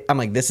hated it, I'm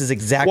like, this is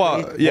exactly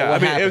Well, yeah,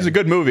 what I mean, it was a happened.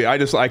 good movie.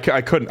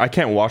 I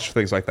can't watch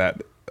things like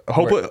that.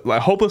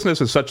 Hopelessness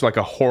is such like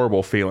a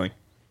horrible feeling.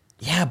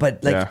 Yeah,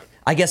 but like, Yeah.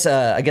 I guess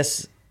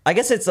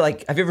it's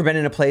like, have you ever been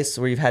in a place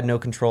where you've had no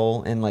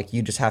control and like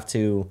you just have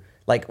to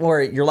like,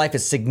 or your life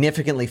is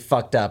significantly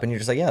fucked up and you're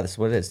just like, yeah, this is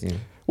what it is.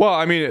 Well,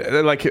 I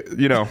mean, like,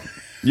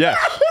 yeah.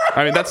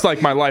 I mean, that's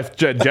like my life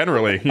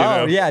generally. You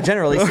know? Yeah,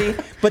 generally. See,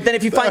 but then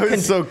if you find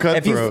so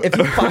cutthroat.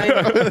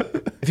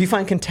 if you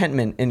find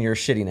contentment in your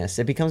shittiness,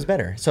 it becomes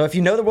better. So if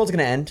you know the world's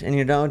gonna end, and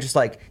just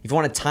like if you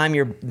want to time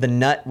the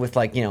nut with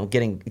like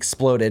getting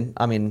exploded,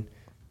 I mean,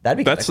 that'd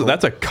be that's cool.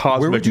 that's a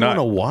cosmic. Where would you nut. want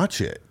to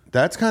watch it?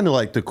 That's kind of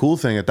like the cool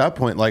thing at that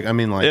point. Like, I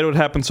mean, like It would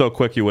happen so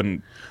quick you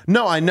wouldn't.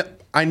 No,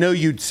 I know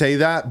you'd say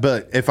that,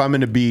 but if I'm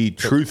going to be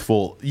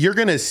truthful, you're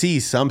going to see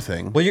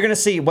something. Well, you're gonna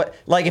see what,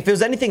 like, if it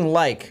was anything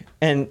like,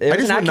 and it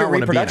was just an would not accurate wanna be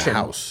in a reproduction.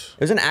 house.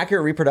 It was an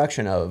accurate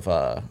reproduction of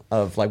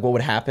like what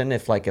would happen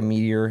if like a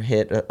meteor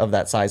of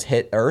that size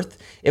hit Earth.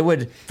 It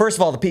would, first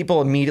of all, the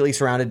people immediately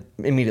surrounded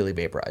immediately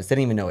vaporized. They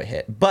didn't even know it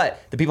hit.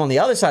 But the people on the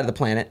other side of the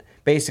planet,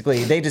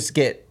 basically, they just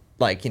get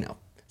like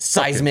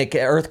seismic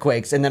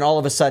earthquakes, and then all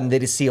of a sudden they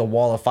just see a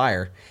wall of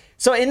fire.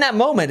 So in that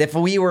moment, if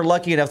we were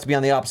lucky enough to be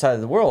on the opposite side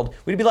of the world,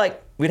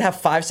 we'd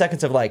have 5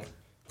 seconds of like,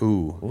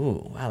 ooh,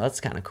 wow, that's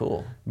kind of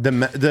cool.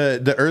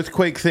 The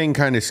earthquake thing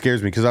kind of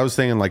scares me because I was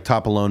thinking like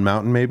top of Lone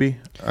Mountain maybe,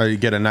 or you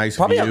get a nice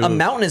Probably view. a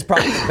mountain is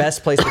probably the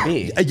best place to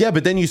be. Yeah,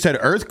 but then you said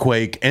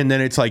earthquake, and then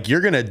it's like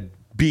you're gonna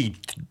be.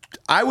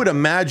 I would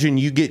imagine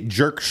you get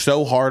jerked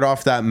so hard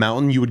off that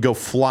mountain, you would go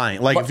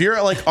flying. Like if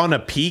you're like on a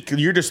peak,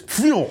 you're just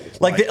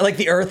Like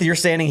the Earth. You're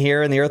standing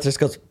here, and the Earth just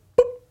goes.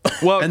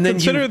 Well, and then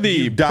consider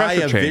you die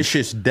pressure a change.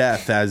 vicious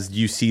death as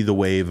you see the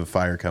wave of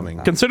fire coming.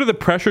 Consider the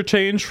pressure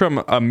change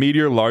from a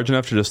meteor large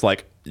enough to just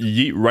like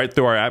yeet right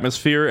through our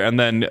atmosphere and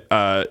then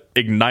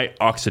ignite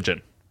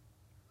oxygen.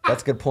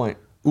 That's a good point.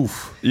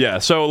 Oof. Yeah,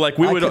 so like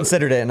we I would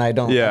considered it, and I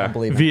don't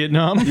believe it.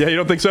 Vietnam. Yeah, you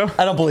don't think so?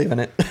 I don't believe in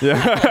it.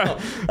 Yeah,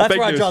 That's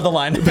where I draw the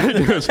line.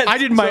 I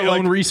did my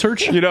own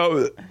research.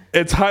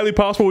 It's highly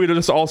possible we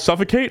just all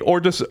suffocate or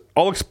just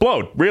all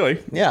explode.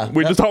 Really? Yeah,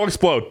 we just all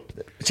explode.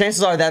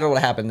 Chances are that will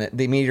happen.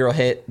 The meteor will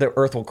hit, the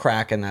Earth will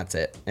crack, and that's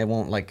it. It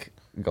won't like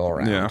go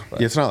around. Yeah.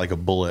 But, Yeah, it's not like a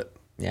bullet.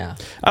 yeah.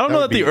 I don't know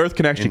would that the be Earth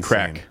can actually insane.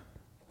 crack.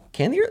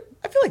 Can the Earth?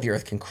 I feel like the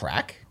Earth can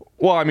crack.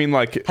 Well, I mean,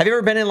 like Have you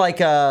ever been in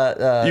like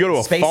a You go to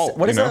a space? fault,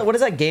 What is you know? that? What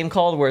is that game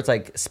called? Where it's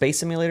like Space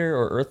Simulator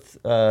or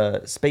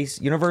Earth Space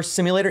Universe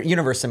Simulator?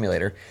 Universe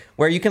Simulator,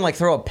 where you can like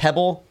throw a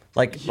pebble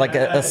like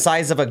a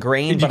size of a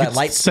grain, Did you but at could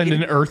light send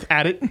speed. an Earth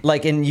at it?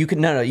 Like, and you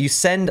can you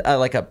send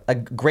like a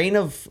grain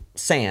of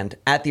sand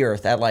at the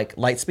Earth at like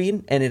light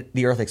speed, and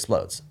the Earth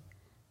explodes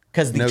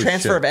because the No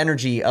transfer shit. of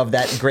energy of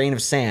that grain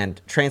of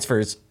sand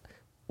transfers,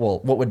 well,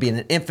 what would be an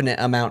infinite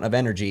amount of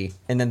energy,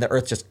 and then the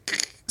Earth just.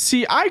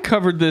 See, I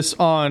covered this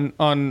on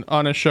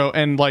a show,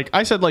 and like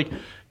I said, like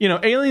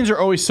aliens are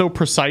always so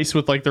precise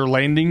with like their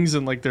landings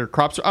and like their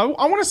crops. I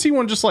want to see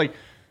one just like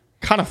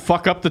kind of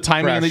fuck up the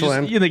timing, and they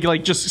Crash just land. they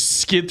like just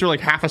skid through like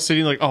half a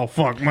city. Like, oh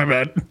fuck, my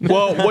bad.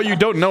 well, what you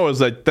don't know is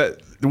that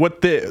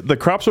what the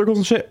crop circles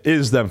and shit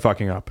is them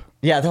fucking up.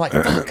 Yeah, they're like,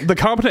 fuck. The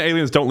competent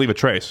aliens don't leave a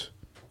trace.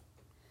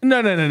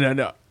 No.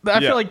 I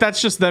feel like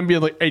that's just them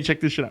being like, hey,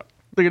 check this shit out.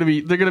 They're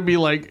gonna be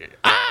like,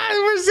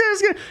 we're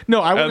serious. No,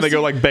 I want And they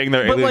go like bang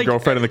their alien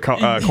girlfriend in the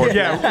corner.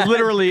 yeah,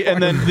 literally,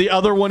 and then the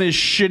other one is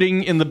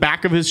shitting in the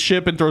back of his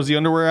ship and throws the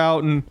underwear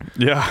out, and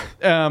Yeah.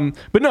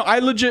 but no, I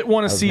legit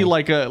want to see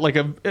like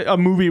a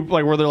movie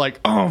like where they're like,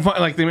 oh,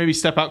 like they maybe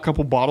step out a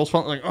couple bottles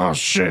from like, oh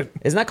shit.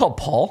 Isn't that called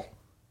Paul?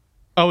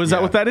 Oh, is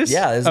that what that is?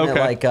 Yeah, isn't okay.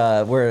 it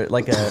like where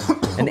like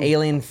an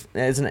alien?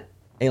 Isn't it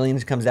alien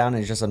comes down and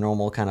he's just a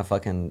normal kind of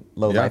fucking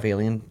low life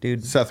alien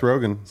dude? Seth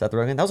Rogen. Seth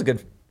Rogen. That was a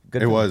good. It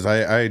film. was. I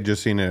had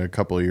just seen it a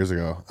couple of years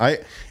ago.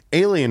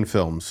 Alien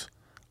films.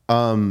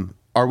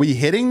 Are we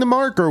hitting the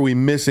mark or are we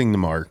missing the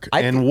mark?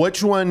 And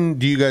which one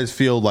do you guys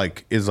feel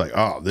like is like,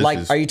 oh, this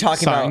is Are you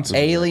talking science. about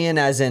Alien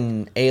as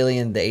in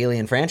Alien, the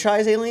Alien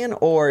franchise Alien,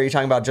 or are you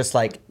talking about just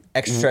like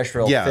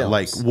extraterrestrial films?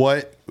 like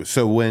what?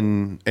 So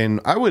and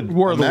I would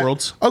War of the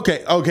Worlds.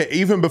 Okay.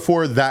 Even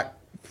before that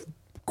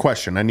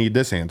question, I need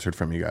this answered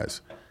from you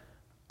guys.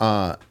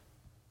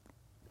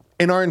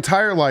 In our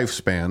entire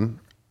lifespan,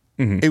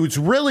 it's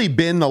really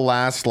been the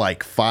last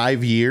like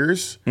 5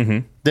 years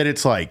that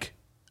it's like,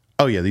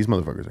 oh yeah, these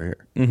motherfuckers are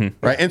here,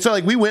 right? And so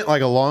like we went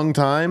like a long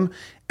time,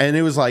 and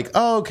it was like,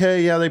 oh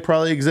okay, yeah, they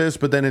probably exist,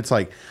 but then it's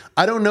like,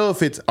 I don't know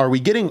if are we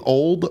getting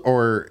old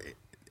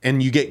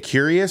and you get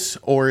curious,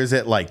 or is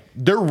it like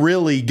they're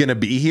really gonna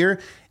be here?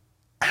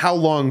 How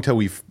long till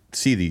we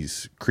see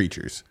these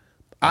creatures?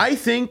 I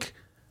think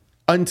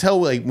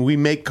until we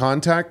make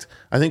contact,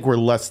 I think we're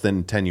less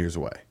than 10 years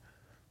away.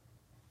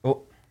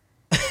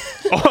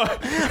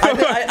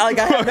 I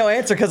have no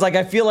answer because like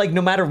I feel like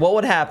no matter what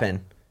would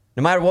happen,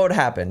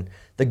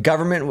 the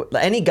government,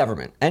 any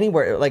government,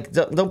 anywhere, like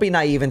don't be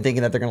naive in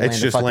thinking that they're going to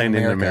land in fucking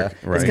landing in America.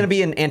 America, right. It's going to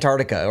be in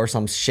Antarctica or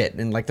some shit,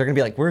 and like they're going to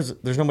be like,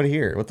 there's nobody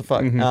here. What the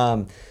fuck?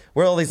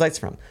 Where are all these lights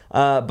from?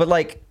 But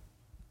like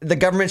the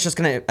government's just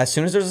going to, as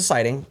soon as there's a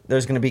sighting,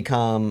 there's going to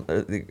become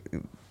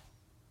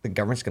the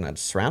government's going to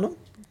surround them,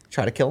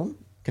 try to kill them,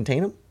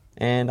 contain them,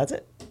 and that's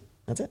it.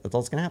 That's it. That's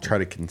all that's going to happen. Try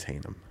to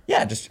contain them.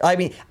 Yeah,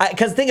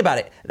 because think about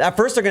it. At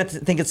first, they're going to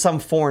think it's some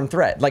foreign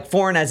threat, like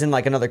foreign as in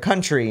like another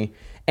country,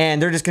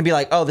 And they're just gonna be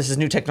like, oh, this is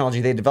new technology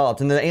they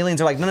developed. And the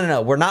aliens are like,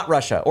 no, we're not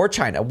Russia or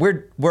China.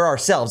 We're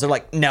ourselves. They're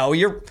like, no,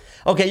 you're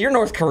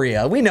North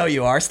Korea. We know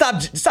you are. Stop,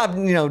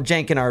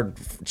 janking our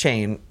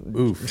chain.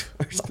 Oof.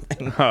 Or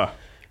something. Huh.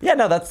 Yeah,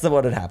 no, that's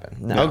what would happen.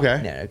 No,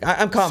 Okay. no,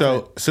 I'm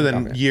confident. So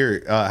then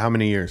how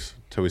many years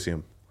till we see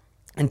him?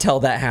 Until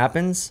that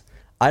happens,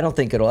 I don't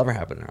think it'll ever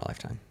happen in our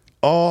lifetime.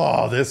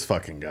 Oh, this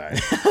fucking guy.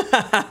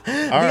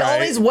 All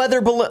these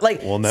weather balloons,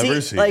 like, we'll never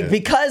see like, it.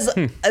 because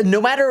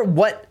no matter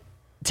what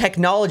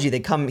technology they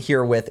come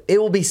here with, it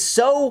will be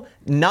so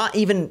not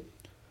even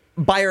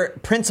by our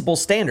principal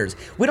standards.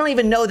 We don't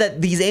even know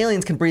that these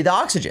aliens can breathe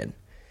oxygen.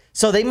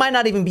 So they might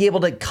not even be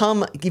able to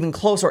come even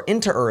closer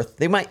into Earth.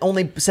 They might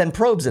only send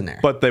probes in there.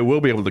 But they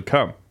will be able to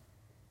come.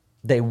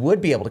 They would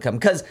be able to come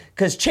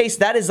because Chase,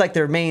 that is like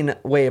their main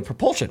way of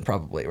propulsion,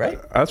 probably, right?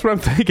 That's what I'm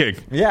thinking.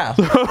 Yeah.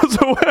 So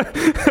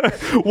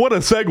what a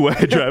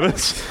segue,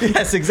 Travis.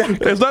 Yes,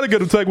 exactly. It's not a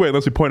good segue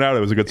unless you point out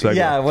it was a good segue.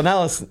 Yeah. Well, now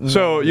let's.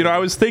 So, I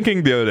was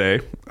thinking the other day,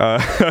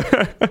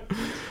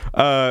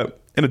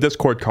 in a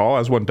Discord call,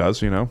 as one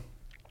does,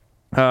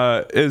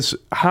 is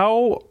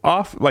how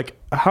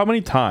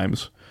many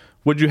times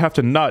would you have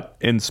to nut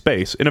in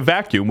space in a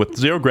vacuum with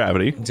zero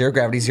gravity? Zero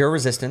gravity, zero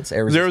resistance,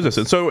 air resistance. Zero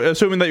resistance. So,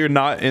 assuming that you're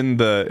not in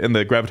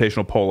the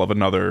gravitational pull of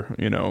another,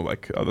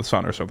 like the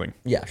sun or something.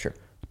 Yeah, sure.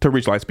 To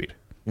reach light speed.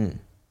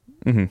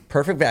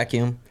 Perfect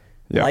vacuum,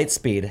 Yeah. light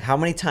speed. How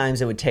many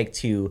times it would take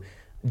to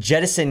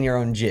jettison your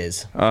own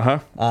jizz?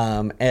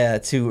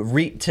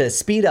 To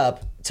speed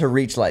up to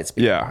reach light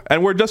speed. Yeah,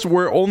 and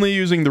we're only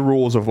using the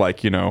rules of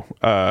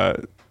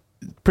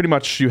pretty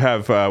much you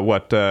have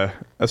a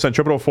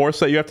centripetal force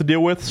that you have to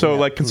deal with.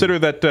 So consider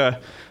that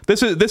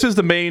this is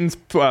the main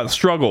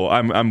struggle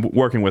I'm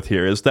working with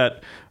here is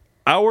that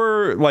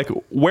our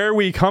where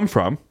we come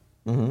from.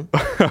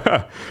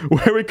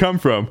 Where we come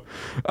from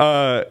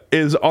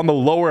is on the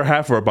lower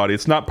half of our body.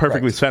 It's not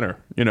perfectly center,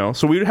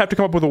 So we would have to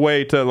come up with a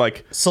way to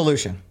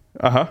solution.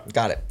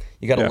 Got it.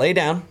 You got to lay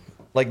down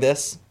like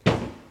this,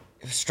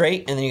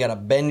 straight, and then you got to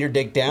bend your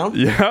dick down.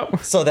 Yeah.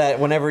 So that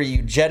whenever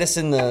you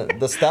jettison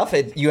the stuff,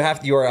 you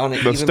are on an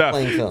even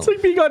playing field. It's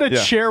like being on a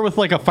chair with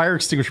a fire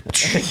extinguisher.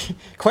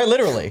 Quite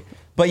literally.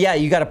 But yeah,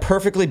 you got to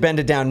perfectly bend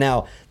it down.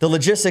 Now, the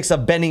logistics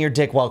of bending your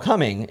dick while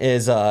coming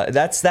is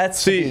that's I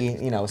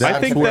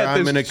think where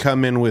I'm going to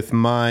come in with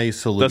my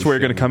solution. That's where you're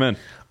going to come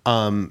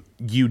in.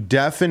 You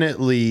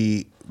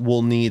definitely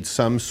will need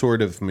some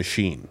sort of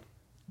machine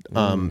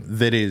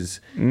that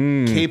is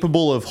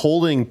capable of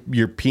holding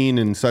your peen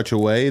in such a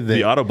way that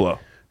The auto blow.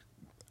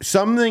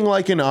 something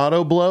like an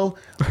auto blow.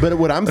 But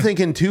what I'm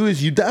thinking too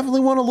is you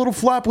definitely want a little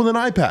flap with an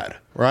iPad,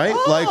 right?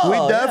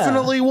 We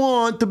definitely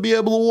want to be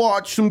able to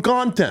watch some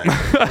content,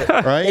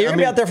 right? You're gonna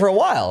be out there for a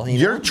while.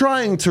 You're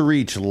trying to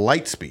reach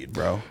light speed,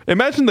 bro.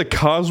 Imagine the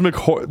cosmic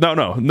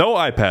no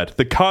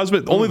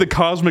iPad. Only the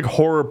cosmic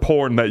horror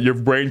porn that your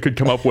brain could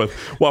come up with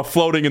while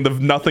floating in the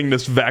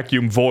nothingness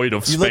vacuum void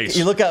of space.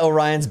 You look at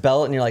Orion's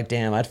belt and you're like,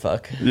 damn, I'd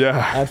fuck.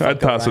 Yeah, I'd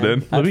toss it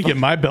in. Let me get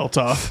my belt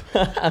off.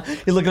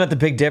 You're looking at the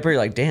Big Dipper. You're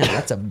like, damn,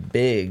 that's a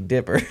big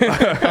dipper.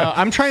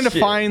 I'm trying to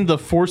fiend the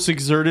force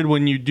exerted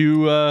when you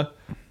do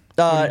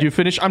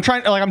finish. I'm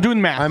trying, I'm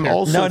doing math. I'm here.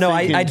 also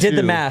I did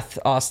the too, math,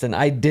 Austin.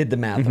 I did the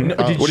math.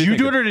 Did you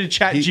do it or did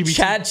Chat GPT?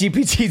 Chat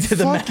GPT did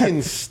the math.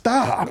 Fucking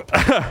stop.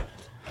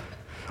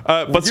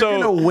 But You're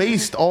gonna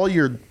waste all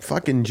your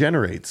fucking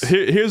generates.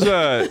 here's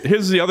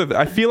the other.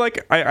 I feel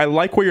like I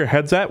like where your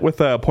head's at with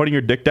pointing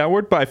your dick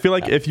downward, but I feel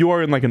like if you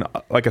are in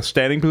like a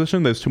standing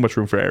position, there's too much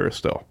room for error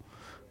still.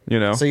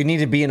 So you need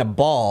to be in a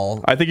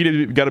ball. I think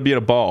you got to be in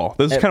a ball.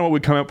 This is kind of what we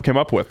came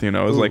up with. It's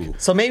like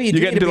So maybe you get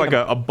need to into be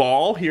like a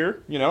ball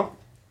here.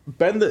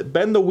 Bend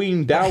the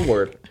ween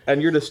downward,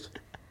 and you're just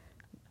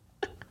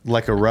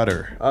Like a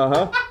rudder.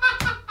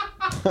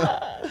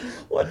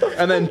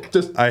 and then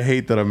just I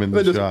hate that I'm in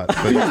the just- shot.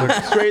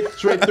 But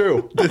straight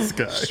through. this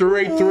guy.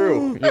 Straight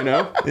through.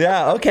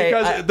 Yeah. Okay.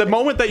 Because the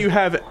moment that you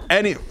have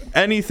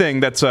anything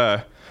that's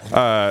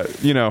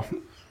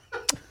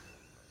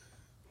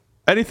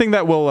anything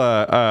that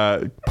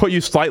will put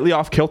you slightly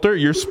off kilter,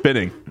 you're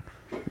spinning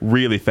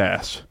really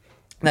fast.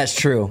 That's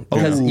true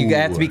because you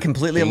have to be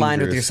completely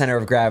aligned with your Dangerous. center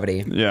of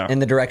gravity. Yeah. In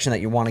the direction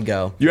that you want to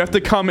go. You have to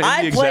come in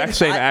the exact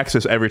same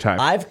axis every time.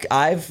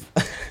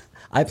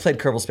 I've played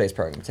Kerbal Space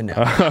Program to know.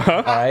 All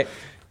right.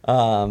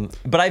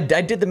 But I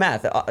did the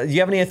math. Do you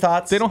have any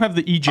thoughts? They don't have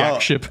the ejac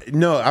ship.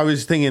 No, I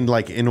was thinking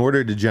in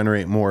order to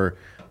generate more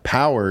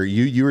power,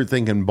 you were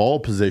thinking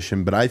ball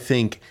position, but I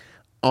think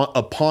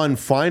upon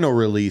final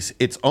release,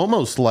 it's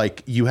almost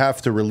like you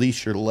have to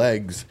release your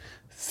legs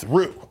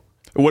through.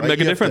 It wouldn't Right? make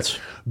a You have difference.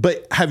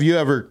 But have you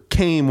ever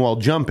came while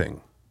jumping?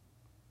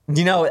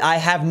 I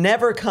have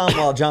never come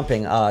while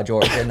jumping,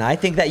 George, and I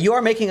think that you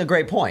are making a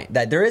great point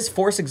that there is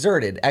force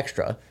exerted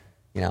extra,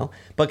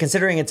 but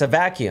considering it's a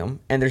vacuum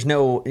and there's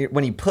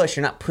when you push,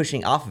 you're not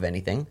pushing off of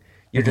anything.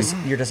 You're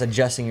just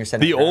adjusting your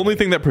center. The of gravity. only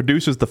thing that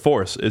produces the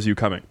force is you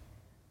coming.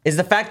 Is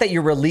the fact that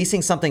you're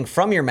releasing something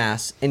from your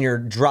mass and you're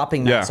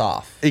dropping mass Yeah.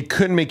 off. It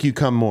could make you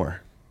come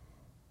more.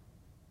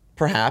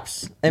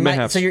 Perhaps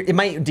Mayhaps. it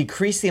might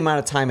decrease the amount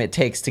of time it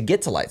takes to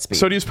get to light speed.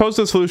 So do you suppose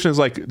the solution is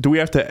like, do we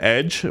have to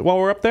edge while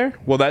we're up there?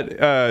 Will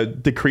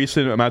that decrease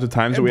the amount of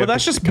times that we Well, have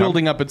that's to just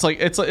building up. It's like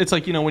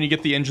when you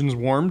get the engines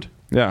warmed.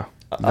 Yeah.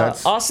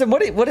 Austin,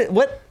 what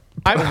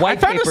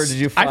white paper did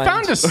you find? I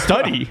found a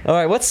study. All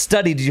right, what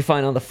study did you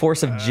find on the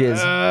force of jizz?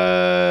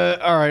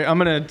 All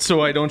right,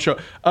 so I don't show.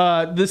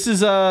 This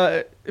is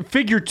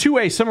figure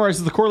 2A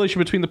summarizes the correlation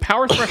between the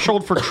power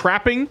threshold for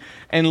trapping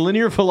and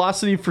linear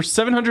velocity for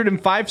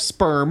 705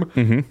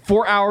 sperm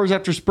 4 hours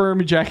after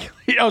sperm ejaculate.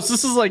 Oh, so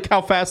this is like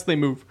how fast they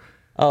move.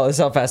 Oh, this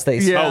is how fast they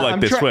swim. Oh, like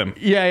they swim.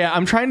 Yeah.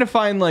 I'm trying to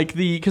find like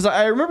because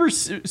I remember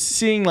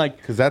seeing like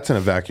Because that's in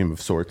a vacuum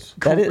of sorts.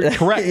 That is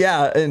correct.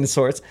 Yeah, in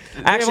sorts.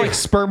 actually like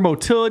sperm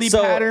motility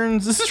So-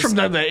 patterns. This is from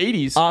the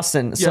 80s.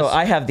 Austin, so Yes.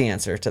 I have the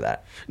answer to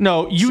that.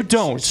 No, you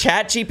don't.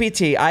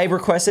 ChatGPT. I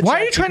requested.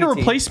 Why are you trying to ChatGPT.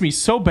 replace me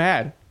so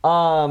bad?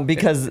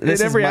 Because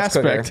this is every much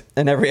quicker. aspect.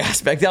 In every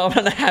aspect. I'm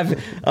gonna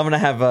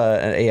have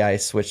an AI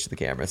switch to the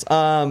cameras.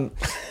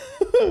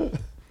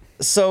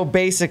 So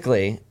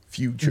basically,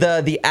 Future.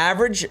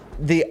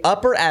 the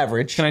upper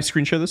average. Can I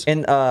screen share this?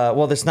 And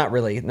well, there's not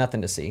really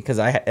nothing to see because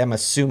I am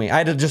assuming I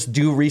had to just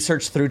do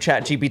research through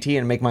ChatGPT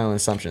and make my own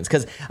assumptions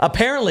because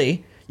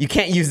apparently you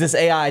can't use this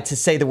AI to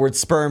say the word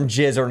sperm,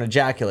 jizz, or an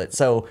ejaculate.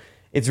 So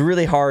it's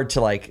really hard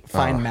to like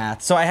find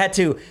math. So I had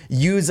to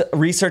use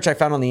research I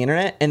found on the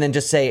internet and then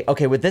just say,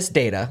 okay, with this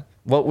data,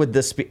 what would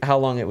how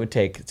long it would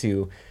take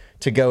to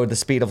go the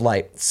speed of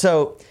light?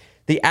 So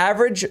the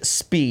average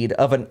speed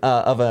of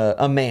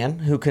a man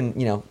who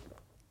can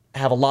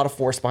have a lot of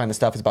force behind the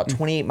stuff is about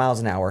 28 miles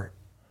an hour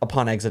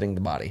upon exiting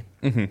the body.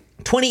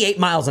 28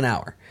 miles an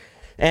hour.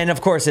 And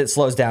of course it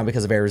slows down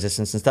because of air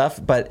resistance and stuff,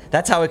 but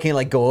that's how it can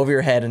like go over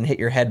your head and hit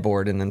your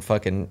headboard and then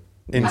fucking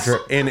In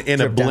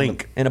a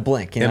blink. In a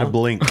blink, In a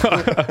blink.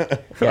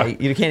 Yeah,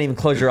 you can't even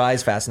close your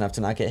eyes fast enough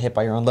to not get hit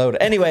by your own load.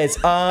 Anyways,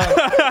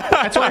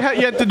 That's why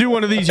you have to do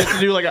one of these. You have to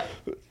do like a.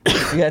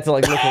 you have to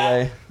like look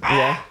away.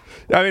 Yeah.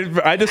 I mean,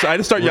 I just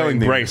start yelling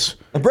Right, brace.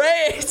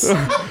 Brace!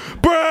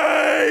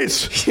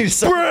 Brace! You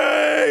just-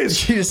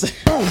 Brace! You just-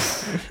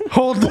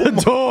 Hold the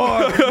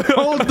door.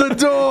 Hold the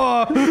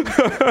door.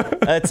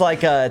 it's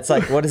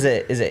like what is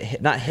it? Is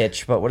it not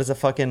Hitch? But what is the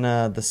fucking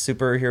the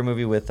superhero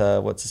movie with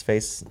what's his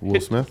face?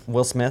 Will Smith?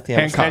 Will Smith. Yeah.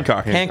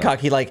 Hancock. Hancock.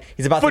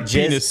 He's about Foot to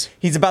jizz. penis.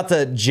 He's about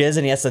to jizz,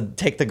 and he has to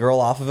take the girl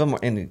off of him,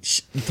 and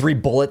 3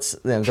 bullets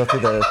go through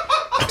the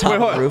top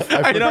Wait, of the roof.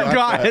 I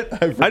forgot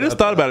it. I just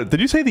thought about it.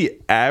 Did you say the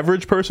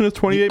average person is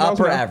 28 miles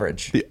an Upper hour?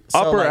 average. The So,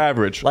 upper like-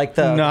 average. like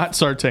the Not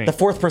Sartain. the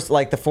fourth person,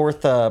 like the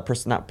fourth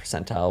person, not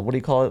percentile. What do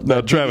you call it? No,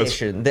 The Travis.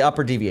 deviation, the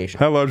upper deviation.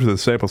 How large is the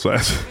sample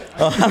size?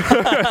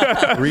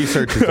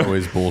 Research is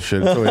always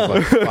bullshit. It's always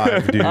like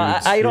 5 dudes.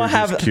 I don't who are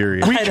just have-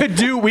 curious.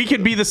 We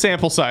could be the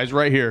sample size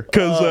right here.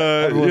 Because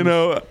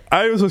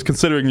I was just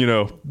considering,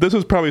 this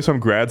is probably some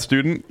grad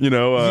student, in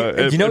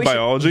what you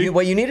biology.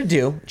 what you need to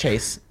do,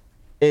 Chase,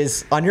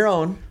 is on your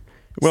own.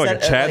 Well, like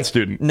a Chad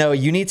student. No,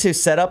 you need to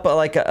set up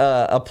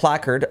a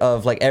placard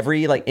of like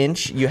every like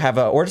inch you have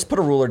or just put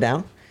a ruler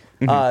down.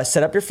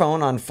 Set up your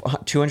phone on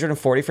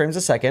 240 frames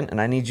a second, and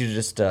I need you to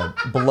just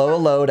blow a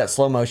load at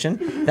slow motion.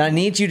 Then I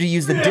need you to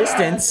use the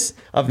distance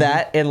of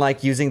that and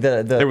like using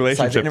the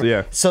relationship, size-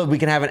 yeah. so we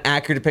can have an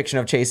accurate depiction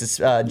of Chase's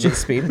jizz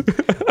speed.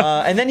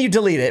 And then you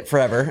delete it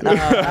forever.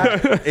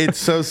 It's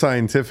so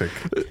scientific.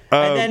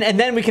 And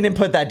then we can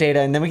input that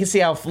data, and then we can see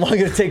how long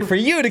it'll take for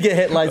you to get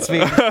hit light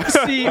speed.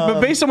 See, but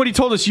based on what he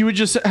told us, you would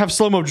just have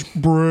slow mo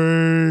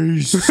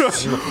brace.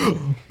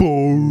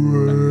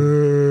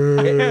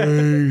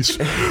 Brace.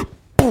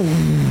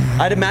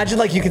 I'd imagine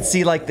like you could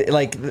see like the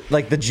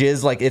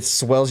jizz, like it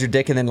swells your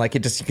dick, and then like you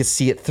could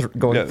see it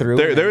going Yeah, through.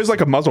 there is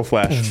like a muzzle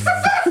flash.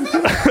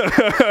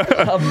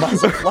 a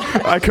muzzle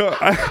flash.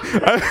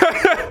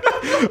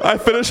 I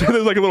finished and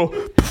there's like a little.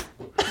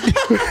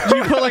 Do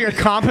you put like a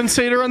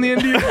compensator on the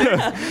end of your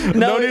dick?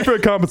 No need for a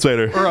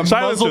compensator. Or a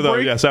Silencer muzzle though,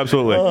 brake? yes,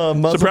 absolutely.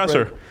 Muzzle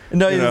Suppressor. brake.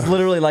 No, it's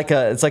literally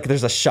it's like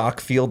there's a shock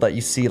field that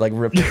you see like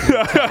ripped.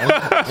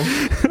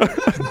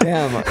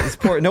 Damn, it's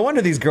poor. No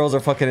wonder these girls are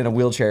fucking in a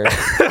wheelchair.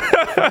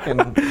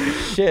 Fucking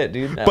shit,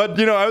 dude. But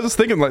I was just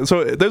thinking, like,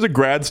 so there's a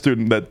grad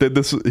student that did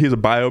this. He's a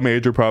bio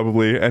major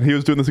probably, and he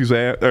was doing this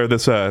exam or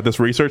this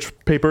research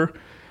paper,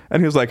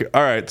 and he was like,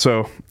 "All right,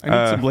 so I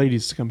need some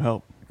ladies to come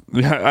help.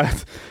 yeah,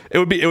 it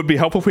would be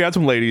helpful if we had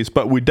some ladies,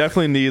 but we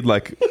definitely need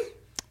like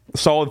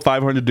solid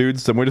 500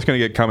 dudes, and we're just gonna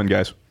get coming,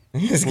 guys.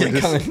 Just get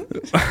coming.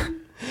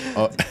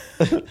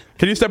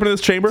 Can you step into this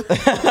chamber?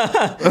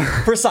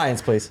 For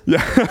science, please.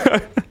 Make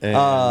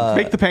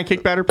the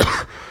pancake batter.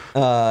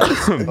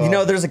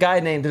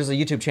 There's a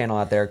YouTube channel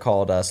out there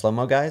called Slow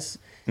Mo Guys.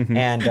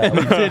 And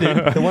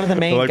one of the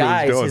main I like where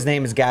he's guys, going. his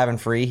name is Gavin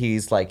Free. He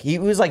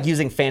was like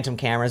using phantom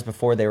cameras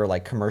before they were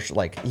like commercial.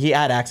 Like he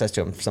had access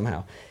to them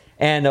somehow.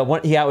 And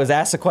he was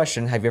asked a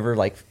question: have you ever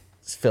like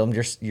filmed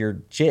your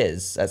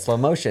jizz at slow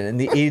motion? And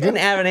he didn't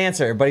have an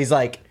answer, but he's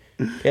like,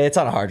 It's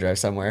on a hard drive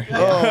somewhere.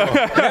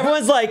 And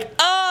everyone's like,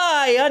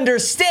 I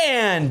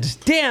understand.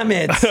 Damn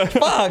it.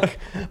 Fuck.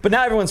 But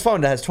now everyone's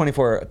phone has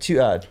 240.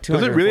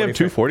 Does it really have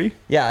 240?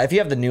 Yeah, if you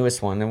have the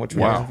newest one. Then which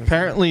one? Wow.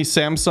 Apparently,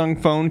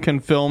 Samsung phone can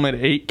film at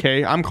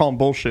 8K. I'm calling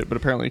bullshit, but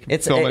apparently it can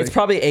film It's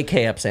probably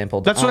 8K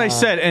upsampled. That's what I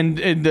said.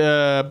 And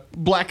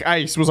Black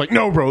Ice was like,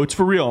 no, bro, it's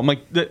for real. I'm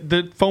like,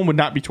 the phone would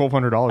not be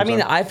 $1,200. I mean,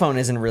 the iPhone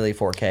isn't really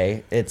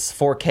 4K. It's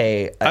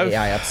 4K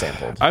AI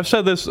upsampled. I've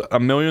said this a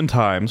million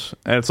times,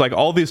 and it's like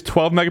all these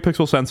 12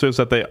 megapixel sensors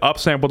that they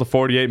upsample to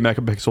 48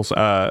 megapixels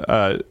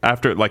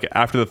after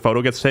the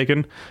photo gets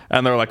taken,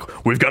 and they're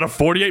like, we've got a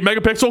 48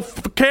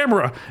 megapixel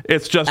camera.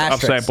 It's just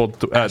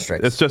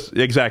upsampled. It's just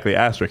exactly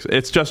asterisk.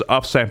 It's just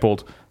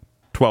upsampled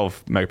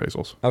 12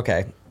 megapixels.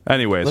 Okay.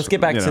 Anyways, let's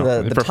get back to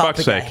the for topic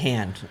fuck's sake, at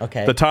hand.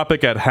 Okay. The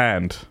topic at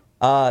hand.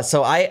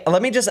 So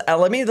let me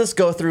just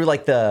go through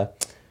like the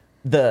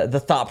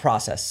thought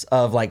process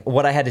of like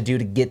what I had to do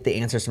to get the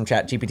answers from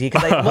ChatGPT,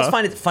 because I almost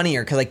find it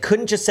funnier because I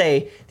couldn't just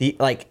say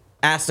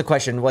ask the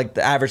question like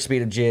the average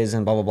speed of jizz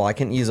and blah blah blah. I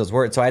couldn't use those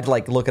words, so I had to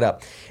like look it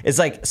up. It's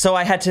like, so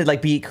I had to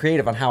like be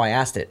creative on how I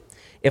asked it.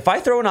 If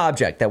I throw an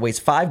object that weighs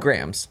 5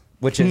 grams,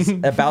 which is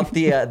about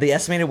the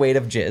estimated weight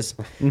of jizz,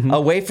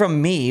 away from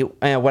me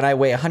when I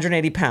weigh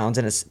 180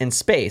 pounds in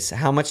space,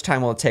 how much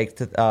time will it take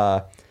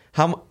to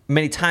how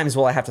many times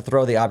will I have to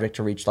throw the object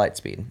to reach light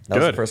speed? That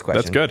was the first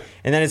question. That's good.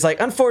 And then it's like,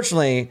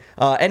 unfortunately,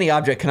 any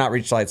object cannot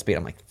reach light speed.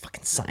 I'm like,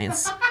 fucking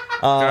science.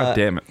 God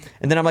damn it.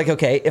 And then I'm like,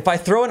 okay, if I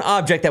throw an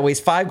object that weighs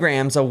 5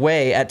 grams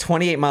away at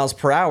 28 miles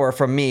per hour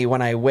from me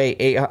when I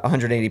weigh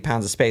 180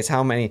 pounds of space,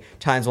 how many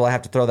times will I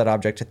have to throw that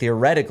object to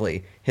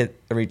theoretically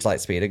reach light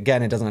speed?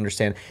 Again, it doesn't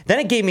understand. Then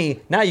it gave me,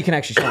 now you can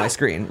actually show my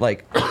screen.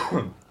 Like...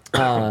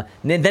 then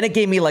it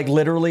gave me like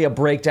literally a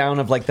breakdown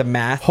of like the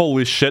math.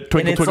 Holy shit!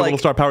 Twinkle twinkle little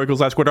star, power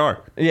equals I squared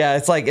R. Yeah,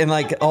 it's like, and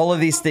like all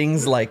of these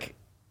things like,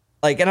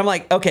 and I'm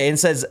like, okay, and it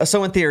says,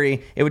 so in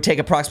theory, it would take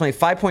approximately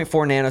 5.4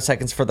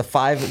 nanoseconds for the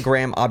 5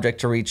 gram object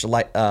to reach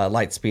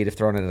light speed if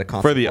thrown at a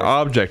constant For the force.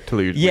 object to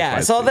reach Yeah,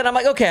 light so speed. then I'm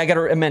like, okay, I got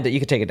to amend it. You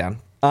can take it down.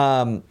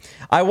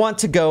 I want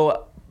to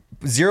go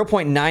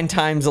 0.9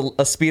 times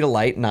a speed of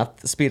light, not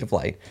the speed of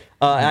light.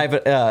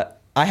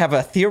 I have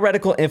a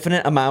theoretical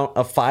infinite amount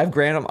of 5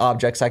 gram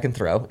objects I can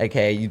throw,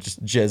 aka you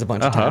just jizz a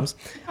bunch of times.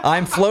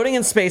 I'm floating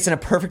in space in a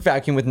perfect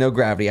vacuum with no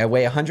gravity. I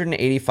weigh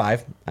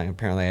 185.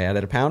 Apparently, I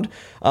added a pound.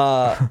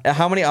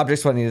 How many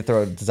objects do I need to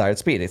throw at desired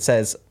speed? It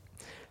says,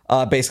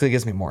 basically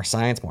gives me more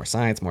science, more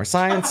science, more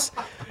science.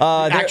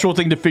 Actual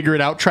thing to figure it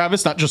out,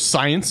 Travis, not just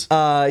science.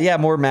 Yeah,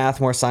 more math,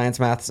 more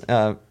science.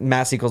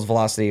 Mass equals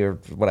velocity or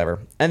whatever.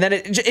 And then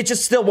it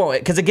just still won't,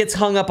 because it gets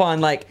hung up on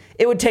like,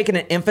 it would take an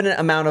infinite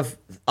amount of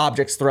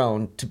objects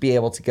thrown to be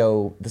able to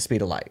go the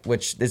speed of light,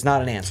 which is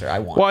not an answer I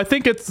want. Well, I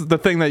think it's the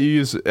thing that you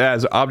use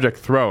as object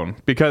thrown,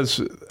 because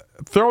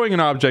throwing an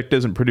object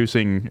isn't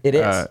producing... It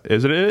is.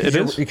 Is it? It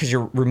is? Because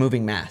you're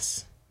removing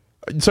mass.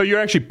 So you're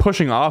actually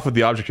pushing off of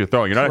the object you're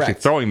throwing. You're not actually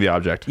throwing the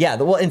object. Yeah,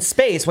 well, in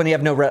space, when you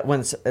have no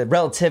when it's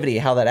relativity,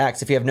 how that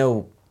acts, if you have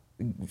no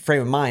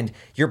frame of mind,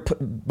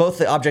 both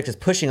the object is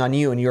pushing on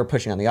you and you're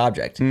pushing on the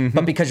object.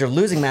 But because you're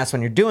losing mass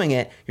when you're doing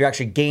it, you're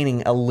actually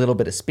gaining a little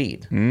bit of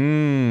speed.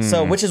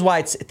 So, which is why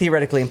it's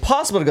theoretically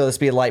impossible to go the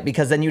speed of light,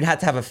 because then you'd have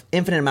to have an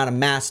infinite amount of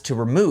mass to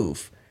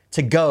remove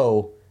to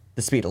go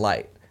the speed of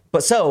light.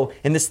 But so,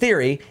 in this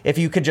theory, if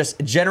you could just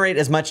generate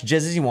as much jizz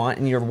as you want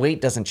and your weight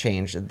doesn't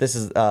change, this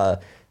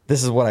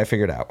is what I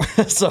figured out.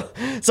 so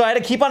I had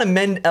to keep on to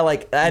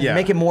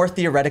make it more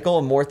theoretical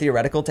and more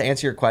theoretical to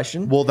answer your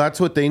question. Well, that's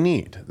what they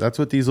need. That's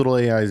what these little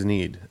AIs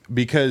need,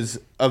 because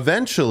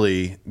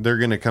eventually they're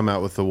going to come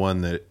out with the one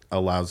that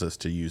allows us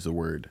to use the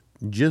word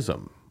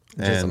jism.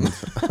 And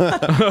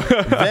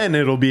then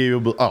it'll be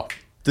able. Oh,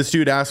 this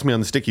dude asked me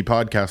on the Sticky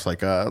podcast, like,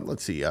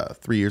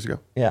 3 years ago.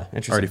 Yeah,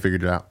 interesting. Already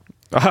figured it out.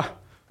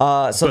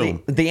 So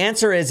the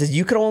answer is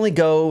you could only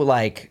go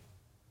like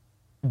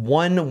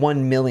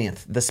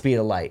 1/1,000,000th the speed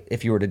of light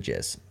if you were to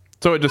jizz.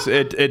 So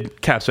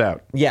it caps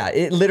out. Yeah,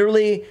 it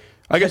literally.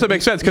 I guess that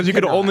makes sense, because you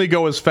could only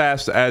go as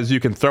fast as you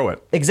can throw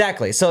it.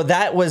 Exactly. So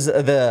that was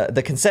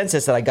the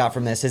consensus that I got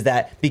from this, is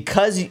that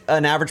because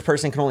an average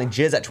person can only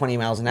jizz at 20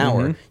 miles an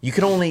hour, you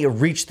can only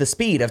reach the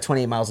speed of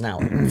 28 miles an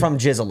hour from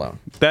jizz alone.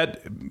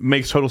 That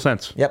makes total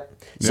sense.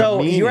 Yep.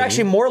 So you're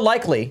actually more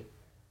likely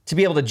to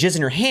be able to jizz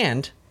in your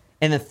hand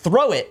and then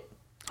throw it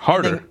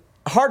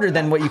harder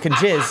than what you can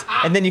jizz,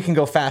 and then you can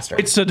go faster.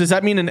 So does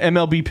that mean an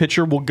MLB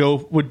pitcher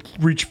would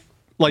reach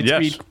light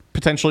speed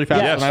potentially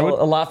faster than I would?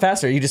 A lot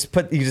faster. You just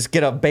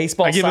get a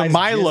baseball. I give him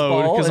my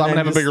load because I'm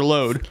gonna have a bigger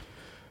load.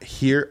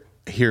 Hear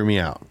me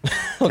out.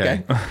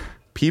 Okay.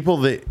 People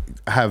that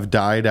have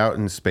died out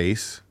in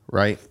space,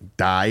 right?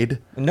 Died.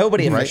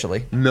 Nobody right?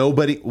 officially.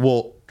 Nobody.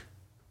 Well,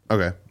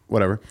 okay,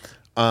 whatever.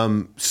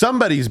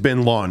 Somebody's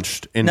been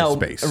launched into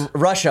space.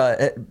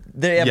 Russia,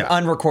 they have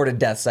unrecorded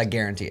deaths, I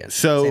guarantee it.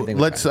 So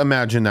let's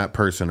imagine that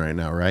person right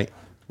now, right?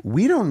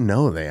 We don't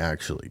know they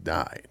actually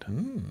died.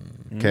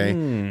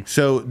 Okay,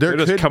 so they're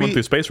just coming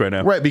through space right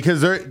now, right?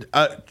 Because they're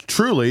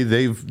truly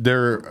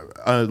they're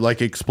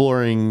like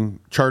exploring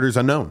charters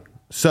unknown.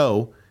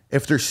 So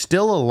if they're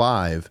still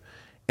alive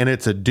and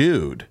it's a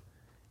dude,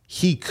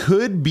 he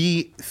could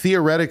be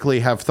theoretically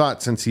have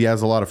thought, since he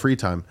has a lot of free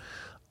time,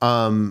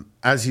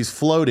 as he's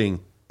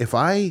floating, if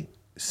I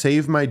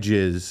save my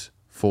jizz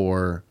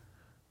for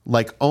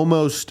like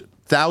almost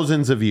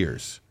thousands of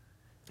years,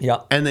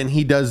 and then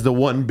he does the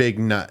one big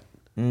nut,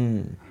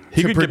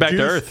 he could get back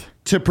to Earth.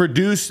 To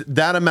produce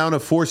that amount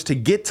of force to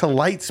get to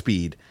light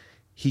speed,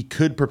 he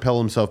could propel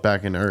himself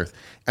back into Earth.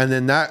 And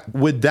then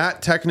would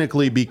that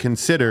technically be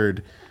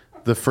considered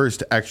the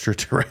first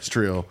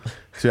extraterrestrial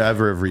to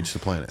ever have reached the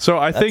planet? So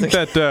I think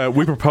that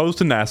we proposed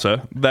to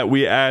NASA that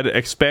we add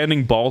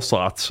expanding ball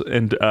slots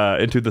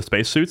into the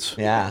spacesuits.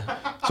 Yeah.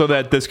 So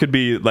that this could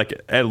be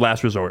like a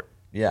last resort.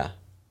 Yeah.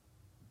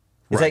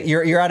 It's like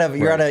you're out of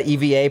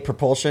EVA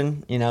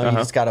propulsion, you know, you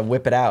just got to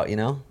whip it out, you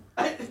know?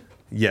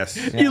 Yes.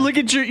 Yeah. You look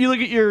at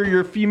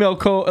your female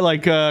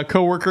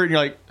coworker and you're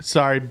like,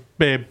 sorry,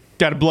 babe,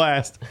 got a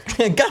blast.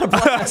 Got a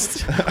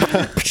blast.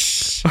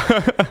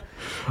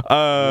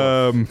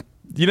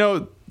 You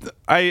know,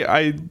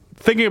 I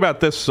thinking about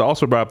this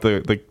also brought up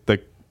the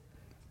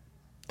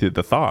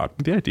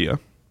idea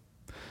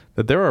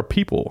that there are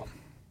people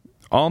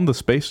on the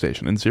space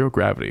station in zero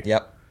gravity.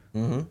 Yep.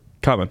 Mm-hmm.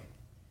 Coming.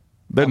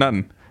 They're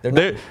nothing.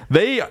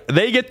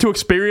 They get to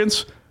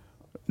experience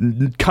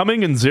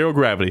coming in zero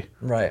gravity.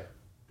 Right.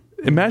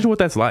 Imagine what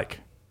that's like.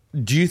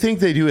 Do you think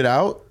they do it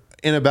out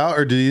and about,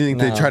 or do you think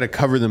they try to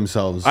cover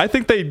themselves? I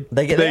think they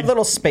have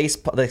little space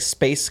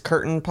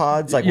curtain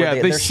pods, like where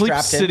they they're sleep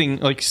sitting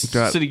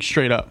sitting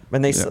straight up.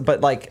 And but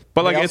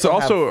it's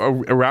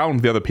also around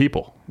the other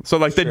people. So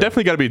like they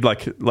definitely got to be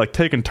like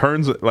taking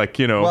turns, like,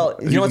 you know. Well,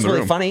 you know what's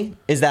really funny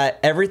is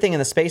that everything in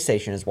the space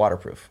station is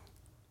waterproof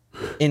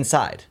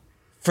inside,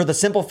 for the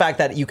simple fact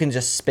that you can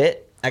just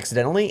spit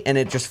accidentally and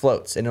it just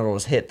floats and it'll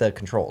just hit the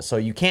controls. So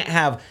you can't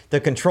have the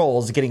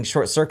controls getting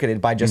short circuited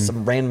by just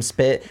some random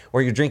spit,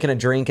 or you're drinking a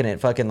drink and it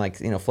fucking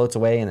floats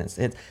away and it's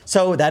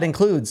so that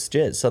includes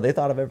jizz. So they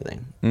thought of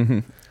everything. Mm-hmm.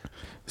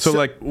 So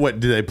like, what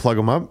do they plug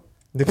them up?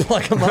 They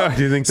plug them up.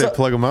 Do you think they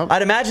plug them up?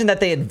 I'd imagine that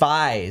they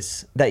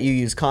advise that you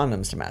use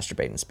condoms to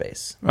masturbate in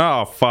space.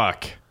 Oh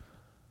fuck.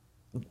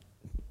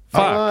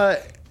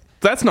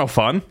 That's no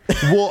fun.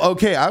 Well,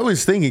 okay, I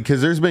was thinking,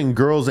 because there's been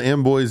girls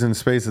and boys in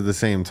space at the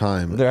same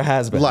time. There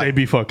has been. They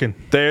be fucking.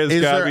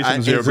 There's got to be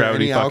some zero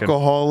gravity any fucking.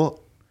 alcohol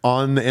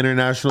on the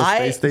International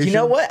Space Station? You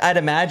know what? I'd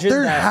imagine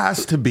there that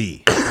has to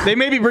be. They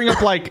maybe bring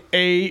up like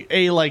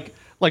a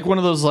one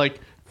of those like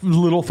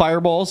little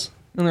fireballs,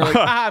 and they're like,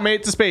 I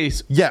made it to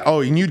space. Yeah.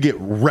 Oh, and you'd get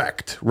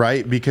wrecked,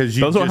 right? Because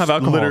you Those don't have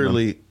alcohol in them.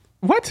 literally.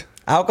 What?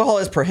 Alcohol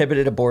is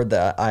prohibited aboard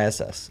the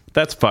ISS.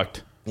 That's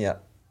fucked. Yeah.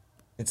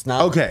 It's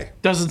not. Okay.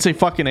 Doesn't say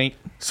fucking ain't.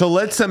 So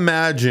let's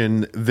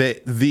imagine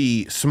that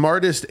the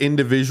smartest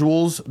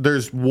individuals,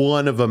 there's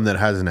one of them that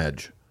has an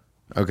edge.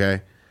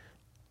 Okay.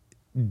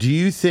 Do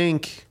you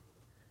think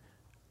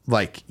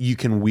like you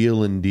can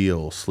wheel and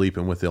deal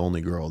sleeping with the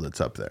only girl that's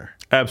up there?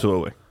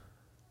 Absolutely.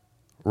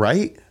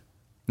 Right?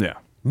 Yeah.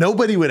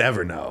 Nobody would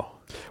ever know.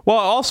 Well,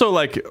 also,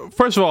 like,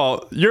 first of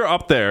all, you're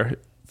up there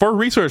for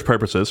research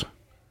purposes,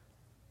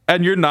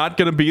 and you're not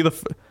going to be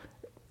the.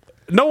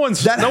 No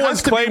one's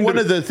claimed one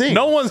of the things.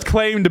 No one's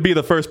claimed to be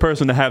the first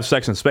person to have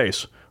sex in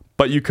space,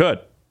 but you could.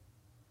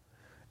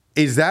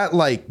 Is that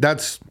like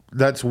that's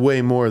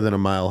way more than a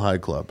Mile High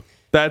Club?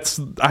 That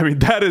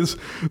is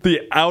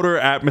the outer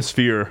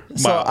atmosphere.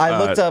 So I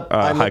looked up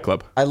High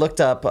Club. I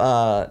looked up.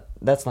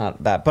 That's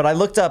not that, but I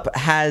looked up.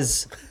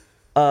 Has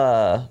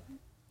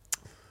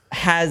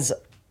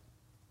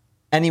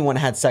anyone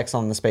had sex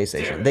on the space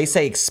station? They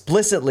say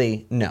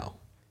explicitly no.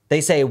 They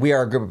say we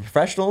are a group of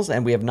professionals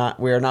and we are not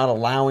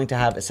allowing to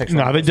have a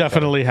sexual. No, they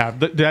definitely have.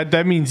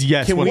 That means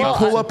yes. Can we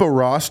pull up a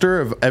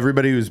roster of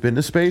everybody who's been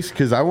to space?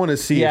 Because I want to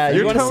see. Yeah,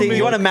 you want to see?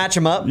 You want to match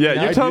them up?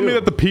 Yeah, you're telling me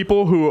that the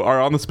people who are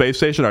on the space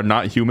station are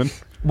not human?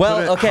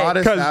 Well, okay.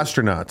 Hottest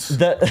astronauts.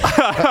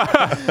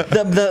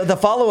 The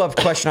follow up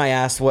question I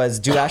asked was,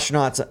 do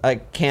astronauts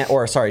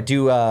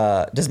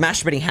does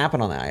masturbating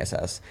happen on the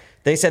ISS?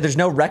 They said there's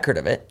no record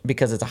of it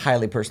because it's a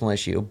highly personal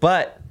issue,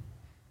 but.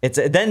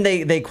 Then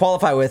they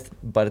qualify with,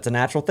 but it's a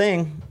natural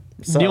thing.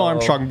 So. Neil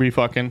Armstrong be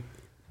fucking.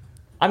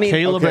 I mean,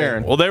 Caleb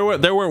Aaron. Well, there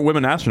weren't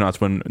women astronauts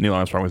when Neil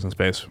Armstrong was in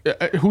space.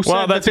 Who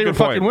said that they were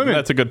fucking women?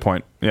 That's a good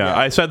point. Yeah,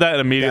 I said that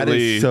immediately. That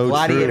is so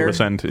Gladiator,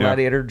 true.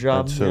 Gladiator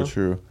job. That's so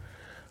true.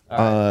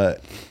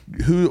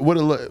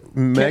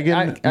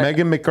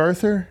 Megan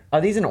MacArthur? Are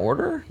these in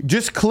order?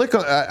 Just click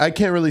on. I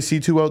can't really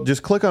see too well.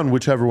 Just click on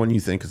whichever one you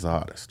think is the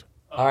hottest.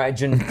 All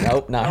right,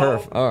 nope, not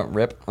her. Oh,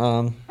 rip.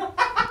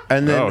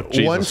 And then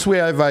once we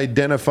have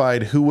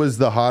identified who was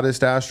the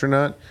hottest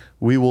astronaut,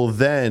 we will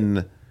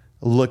then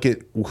look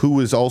at who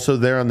was also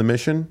there on the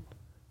mission,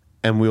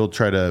 and we'll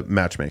try to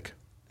matchmake.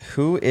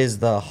 Who is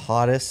the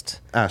hottest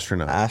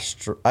astronaut?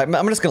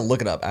 I'm just gonna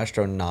look it up.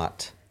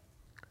 Astronaut.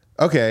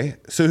 Okay,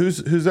 so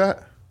who's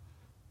that?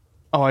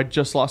 Oh, I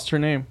just lost her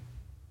name.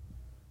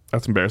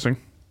 That's embarrassing.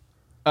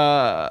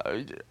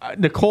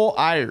 Nicole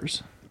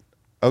Ayers.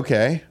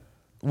 Okay.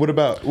 What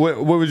about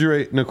what would you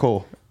rate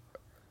Nicole?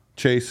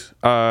 Chase?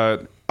 I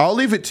I'll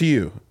leave it to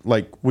you.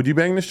 Like, would you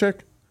bang this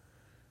chick?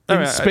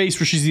 In space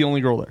where she's the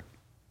only girl there.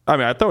 I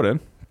mean, I'd throw it in.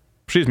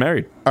 She's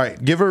married. All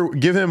right, give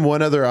him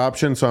one other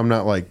option, so I'm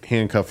not like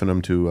handcuffing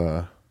him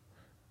to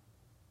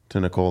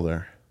Nicole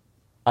there.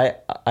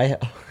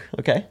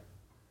 Okay.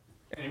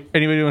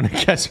 Anybody want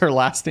to guess her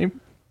last name?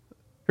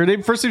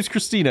 Her first name's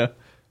Christina.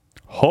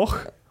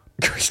 Hoch?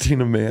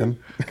 Christina Manley.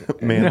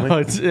 No,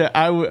 it's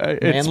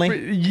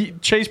Manley?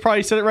 Chase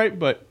probably said it right,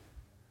 but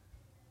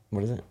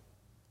What is it?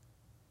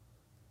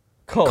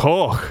 Coke.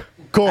 Koch.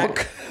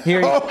 Cook.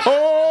 Here.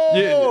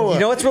 You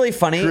know what's really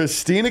funny?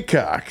 Christina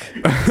Cock.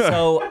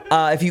 So,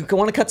 if you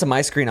want to cut to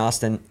my screen,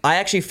 Austin, I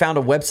actually found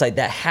a website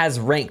that has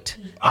ranked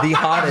the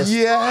hottest.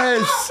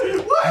 Yes.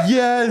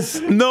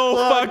 No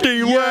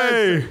fucking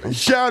way.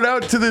 Shout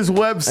out to this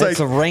website. It's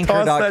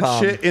ranker.com. Toss that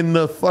shit in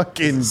the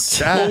fucking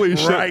chat Holy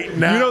shit. right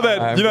now. You know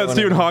that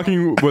Stephen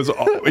Hawking was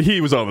on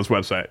this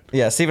website.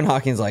 Yeah, Stephen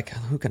Hawking's like,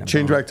 who can I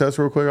Change bone? back to us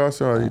real quick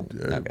also.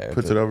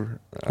 Puts it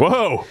over.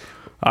 Whoa.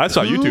 I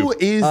saw Who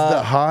YouTube. is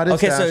the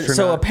hottest astronaut?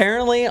 So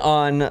apparently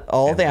on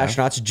all the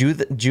astronauts,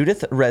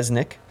 Judith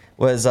Resnick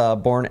was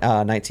born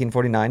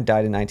 1949,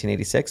 died in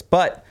 1986.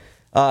 But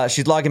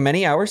she's logging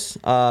many hours,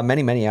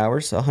 many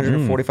hours,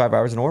 145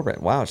 hours in orbit.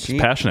 Wow,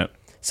 Passionate.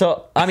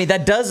 So I mean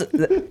that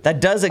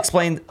does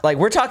explain. Like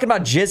we're talking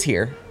about jizz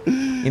here,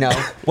 you know.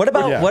 What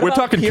about We're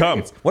talking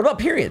periods? cum. What about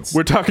periods?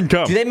 We're talking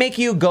cum. Do they make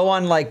you go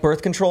on like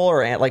birth control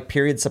or like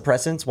period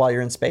suppressants while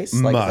you're in space?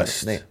 Like,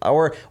 Must.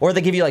 Or they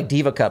give you like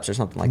Diva cups or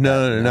something like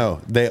that. No.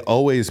 They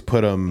always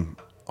put them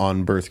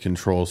on birth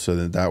control so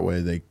that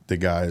way the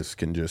guys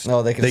can just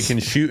they can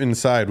shoot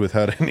inside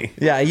without any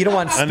Yeah, you don't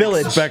want spillage.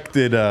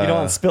 unexpected. You don't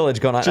want spillage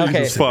going on.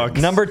 Okay, fuck.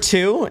 Number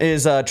 2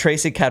 is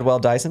Tracy Cadwell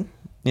Dyson.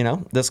 You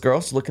know, this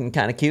girl's looking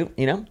kind of cute.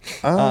 You know,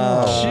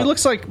 she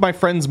looks like my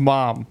friend's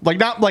mom. Like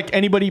not like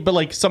anybody, but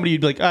like somebody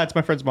you'd be like, it's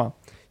my friend's mom.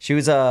 she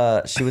was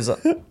on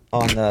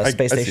the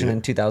space I see station it.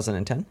 in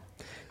 2010.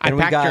 I And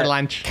we packed got your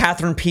lunch.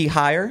 Catherine P.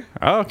 Heyer.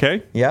 Oh,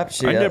 okay. Yep,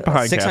 she I can get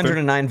behind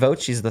 609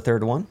 votes. She's the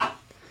third one.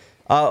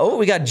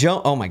 We got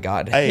Joan. Oh my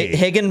God, Hey.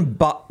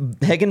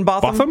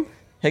 Higginbotham.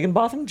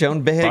 Higginbotham,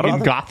 Joan Higginbotham.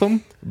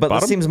 Gotham. But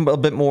Bottom? this seems a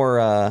bit more.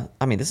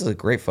 I mean, this is a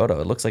great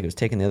photo. It looks like it was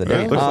taken the other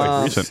day. It looks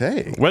like recent.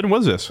 say. When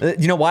was this?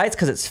 You know why? It's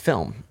because it's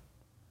film,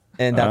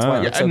 and that's why.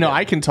 It looks so No, good.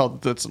 I can tell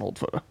that that's an old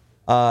photo.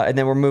 And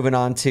then we're moving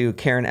on to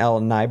Karen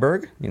L.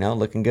 Nyberg. You know,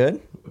 looking good,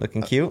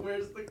 looking cute.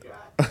 Where's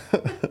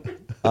the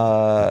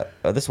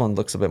guy? This one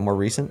looks a bit more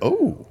recent.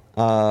 Oh,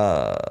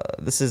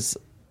 This is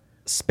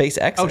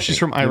SpaceX. Oh, she's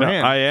from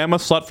Iran. I am a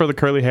slut for the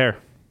curly hair.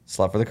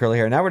 Slut for the curly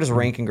hair. Now we're just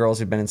ranking girls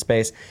who've been in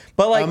space.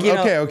 But like, you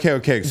know,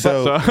 okay.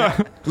 So,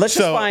 let's just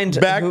find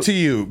back who- to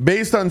you.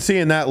 Based on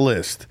seeing that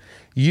list,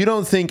 you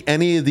don't think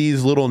any of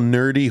these little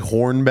nerdy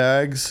horn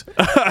bags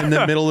in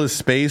the middle of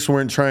space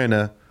weren't trying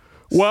to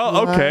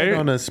Well, okay. slide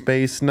on a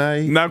space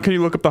night? Now can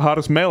you look up the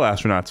hottest male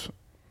astronauts?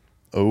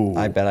 Oh,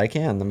 I bet I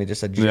can. Let me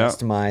just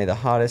adjust the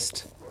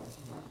hottest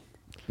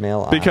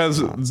male.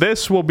 Because astronauts.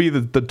 this will be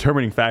the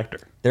determining factor.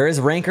 There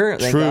is Ranker.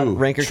 Thank True, God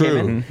Ranker true.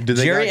 came in. Do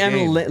they Jerry got M.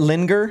 game?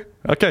 Linger.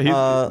 Okay,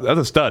 that's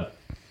a stud.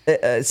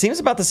 It seems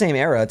about the same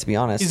era, to be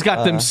honest. He's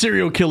got them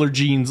serial killer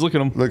genes. Look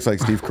at him. looks like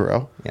Steve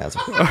Carell. Yeah. It's,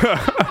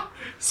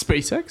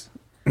 SpaceX.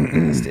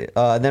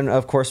 then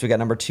of course we got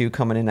number 2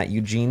 coming in at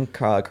Eugene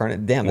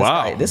Carnett. Damn,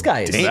 this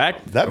guy is.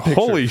 That picture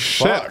holy is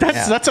shit. fucked.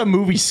 That's a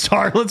movie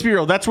star. Let's be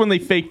real. That's when they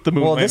faked the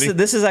moon Well, landing.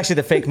 this is actually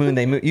the fake moon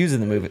they use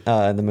in the movie,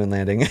 the moon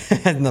landing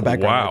in the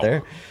background Wow. right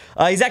there.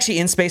 He's actually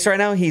in space right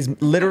now. He's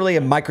literally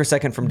a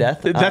microsecond from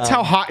death. That's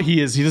how hot he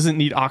is. He doesn't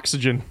need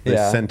oxygen. They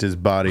Yeah. sent his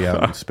body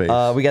out in space.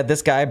 We got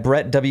this guy,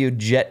 Brett W.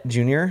 Jett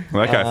Jr.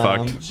 That guy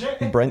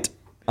fucked. Brent,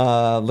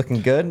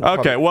 looking good.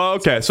 Okay, well,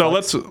 okay. So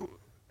let's.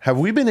 Have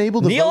we been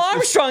able to Neil vote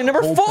this Armstrong,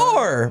 number whole time?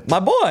 4,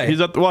 my boy.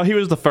 He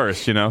was the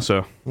first, you know.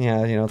 So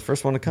Yeah, you know, the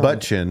first one to come.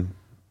 Butt chin,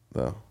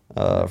 though.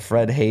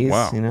 Fred Hayes,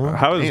 wow. you know.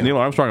 How is Damn. Neil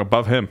Armstrong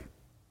above him?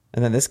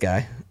 And then this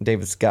guy,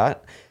 David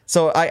Scott.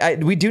 So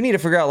we do need to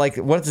figure out like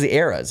what is the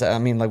eras. I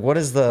mean, like what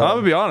is the? I'm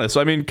gonna be honest.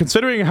 I mean,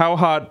 considering how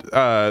hot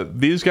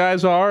these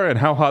guys are and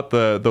how hot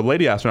the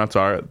lady astronauts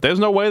are, there's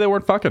no way they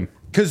weren't fucking.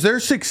 Because they're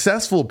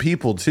successful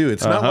people too.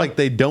 It's not like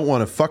they don't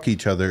want to fuck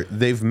each other.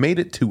 They've made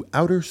it to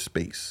outer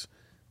space.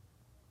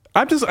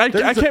 I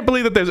can't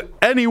believe that there's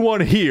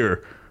anyone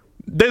here.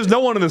 There's no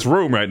one in this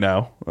room right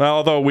now,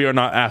 although we are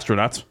not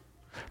astronauts,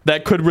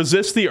 that could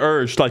resist the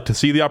urge like to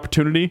see the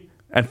opportunity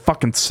and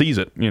fucking seize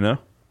it. You know,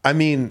 I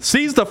mean,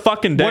 seize the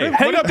fucking day.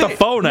 Hang up the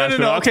phone,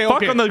 astronauts. Okay,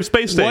 Fuck on the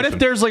space station. What if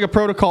there's like a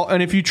protocol,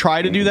 and if you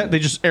try to do that, they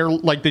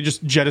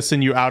just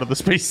jettison you out of the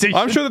space station?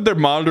 I'm sure that they're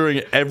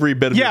monitoring every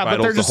bit of your Yeah, but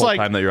vitals they're the just whole like-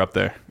 time that you're up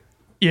there.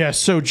 Yeah.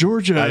 So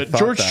George I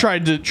thought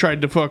that.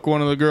 tried to fuck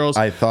one of the girls.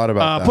 I thought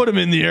about that. Put him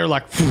in the air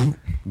like.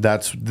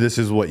 this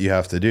is what you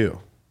have to do.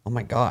 Oh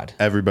my God.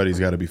 Everybody's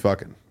got to be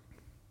fucking.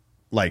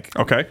 Like,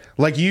 Okay,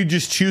 like you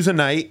just choose a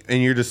night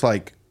and you're just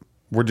like,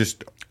 we're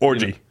just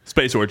orgy,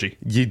 space orgy.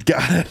 You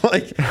gotta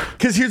like,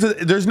 because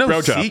there's no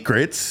Bro job.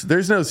 secrets.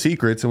 There's no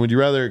secrets. And would you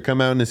rather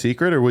come out in a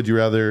secret, or would you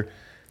rather,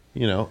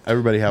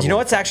 everybody have? You know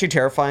one? what's actually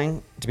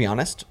terrifying, to be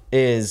honest,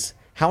 is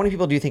How many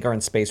people do you think are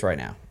in space right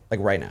now? Like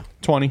right now?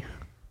 20.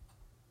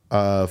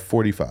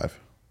 45.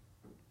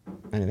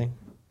 Anything?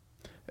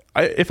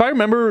 If I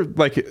remember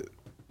like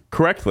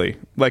correctly,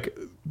 like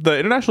the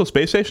International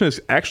Space Station is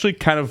actually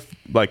kind of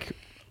like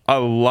a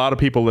lot of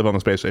people live on the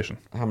space station.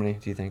 How many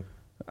do you think?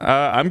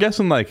 I'm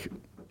guessing like.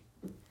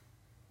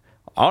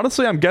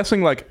 Honestly, I'm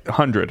guessing like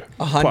 100.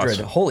 100.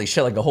 Holy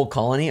shit! Like the whole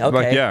colony. Okay.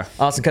 Like, yeah.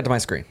 Austin, cut to my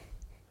screen.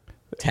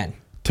 10.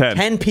 10.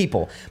 10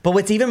 people. But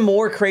what's even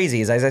more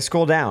crazy is as I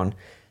scroll down,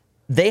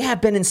 they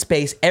have been in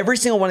space. Every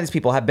single one of these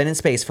people have been in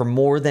space for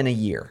more than a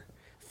year.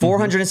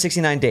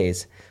 469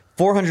 days.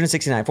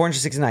 469,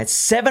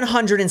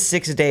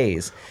 706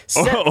 days.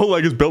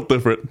 Like it's built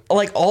different.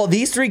 Like all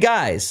these three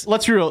guys.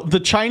 Let's be real. The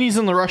Chinese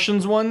and the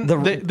Russians one,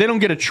 they don't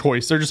get a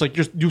choice. They're just like,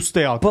 you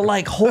stay out there. But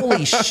like,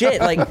 holy shit!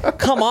 Like,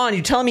 come on!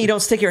 You telling me you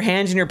don't stick your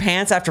hands in your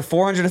pants after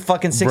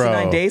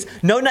 469 days?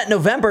 No nut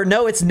November.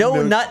 No, it's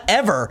no nut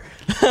ever.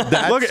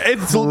 Look,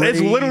 it's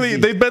literally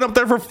they've been up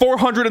there for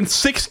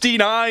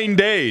 469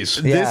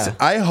 days. Yeah.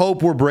 I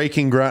hope we're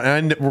breaking ground,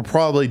 and we're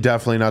probably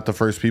definitely not the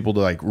first people to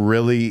like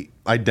really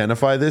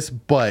identify this,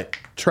 but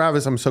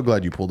Travis, I'm so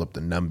glad you pulled up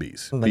the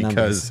numbies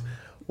because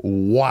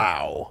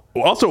wow.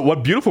 Also,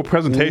 what beautiful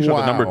presentation of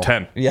the number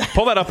 10. Yeah.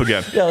 Pull that up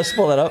again. Yeah, let's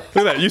pull that up.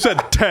 Look at that. You said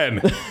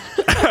 10.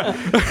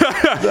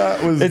 That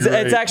was great.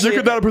 It's actually You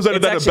could not have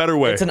presented that in a better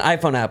way. It's an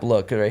iPhone app.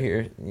 Look right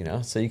here.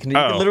 So you can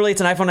literally,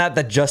 it's an iPhone app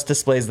that just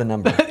displays the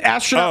number.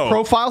 Astronaut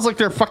profiles like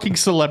they're fucking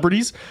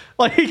celebrities.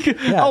 Like,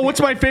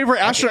 what's my favorite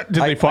astronaut?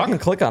 Did they fuck? I can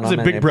click on Is them.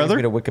 it Big and brings Brother?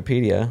 me to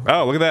Wikipedia.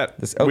 Oh, look at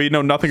that. We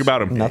know nothing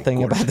about him.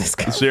 Nothing about this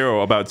guy.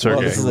 Zero about Sergey.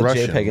 Well, this is a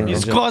Russian, JPEG. bro.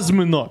 He's He's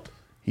cosmonaut.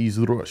 He's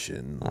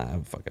Russian. I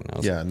fucking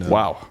knows. Yeah, no.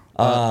 Wow.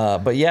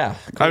 But yeah.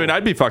 Cool. I mean,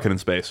 I'd be fucking in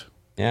space.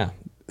 Yeah.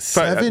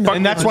 Seven, Fuck-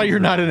 And that's why you're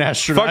not an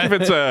astronaut. Fuck if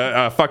it's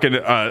a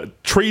fucking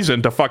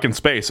treason to fucking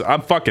space.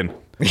 I'm fucking.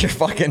 You're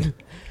fucking.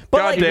 But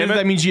God like, damn it.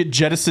 That means you get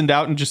jettisoned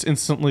out and just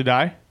instantly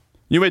die.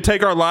 You may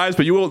take our lives,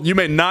 but you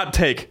may not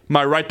take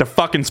my right to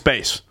fucking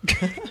space.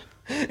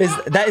 Is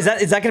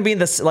that going to be in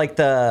this like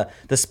the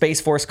Space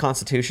Force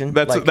Constitution?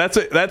 That's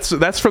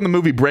from the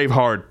movie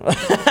Braveheart.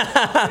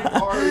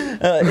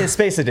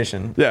 Space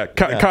Edition. Yeah,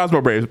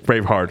 Cosmo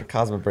Braveheart.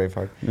 Cosmo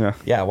Braveheart. Yeah.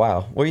 Yeah.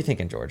 Wow. What are you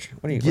thinking, George?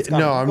 What are you? What's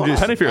No, I'm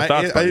just. Penny for your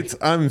thoughts, buddy.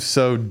 I'm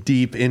so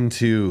deep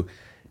into.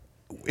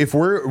 If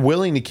we're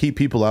willing to keep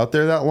people out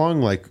there that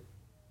long, like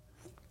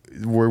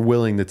we're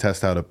willing to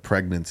test out a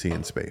pregnancy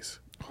in space.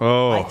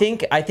 Oh, I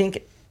think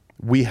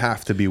We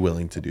have to be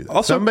willing to do that.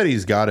 Also-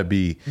 Somebody's got to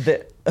be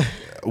the.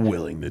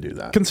 willing to do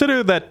that.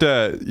 consider that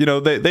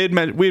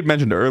we had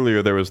mentioned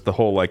earlier there was the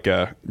whole like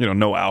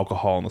no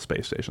alcohol in the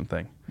space station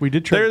thing. We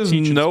did try to There's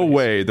teach in no space.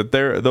 way that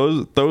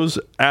those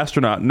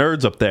astronaut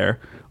nerds up there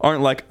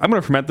aren't like, I'm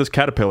going to ferment this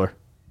caterpillar.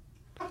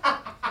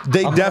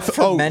 They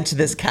definitely ferment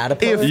this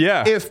caterpillar.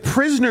 If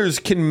prisoners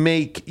can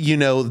make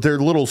their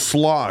little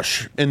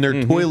slosh in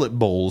their toilet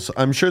bowls,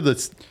 I'm sure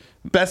the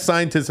best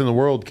scientists in the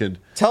world could.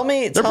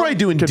 They're probably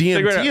doing figure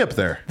it DMT out. up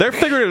there. They're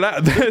figuring it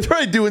out. They're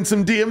probably doing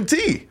some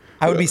DMT.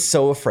 I would be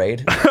so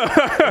afraid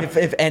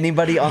if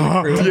anybody on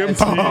the crew had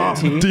some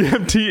DMT.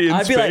 DMT in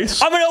I'd be like,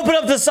 space. I'm gonna open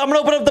up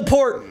the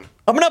port.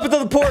 I'm gonna open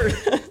up the port.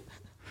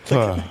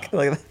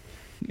 like that.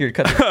 You're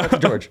cutting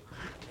George.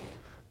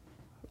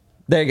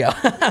 There you go.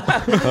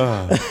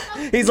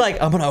 He's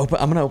like, I'm gonna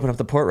open up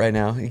the port right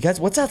now. You guys,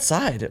 what's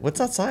outside?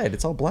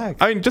 It's all black.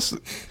 I mean, just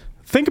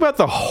think about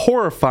the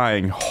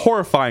horrifying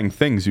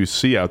things you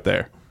see out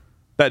there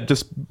that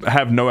just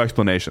have no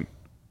explanation.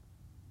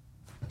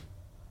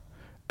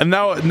 And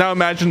now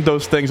imagine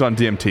those things on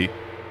DMT.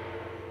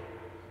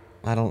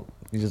 I don't.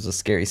 It's just a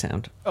scary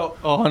sound.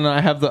 Oh no,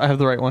 I have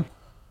the right one.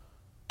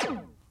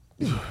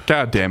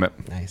 God damn it.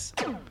 Nice.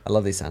 I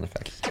love these sound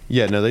effects.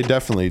 Yeah, no, they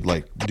definitely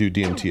do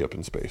DMT up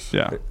in space.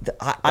 Yeah.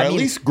 Or at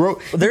least grow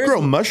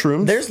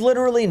mushrooms. There's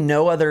literally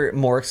no other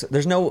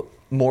there's no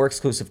more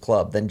exclusive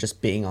club than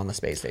just being on the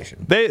space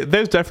station.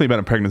 There's definitely been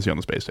a pregnancy on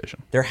the space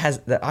station. There has.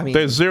 I mean,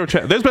 There's zero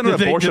chance. There's been an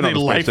abortion on the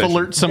space life station.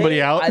 alert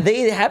somebody out?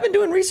 They have been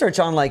doing research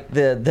on like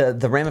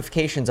the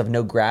ramifications of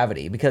no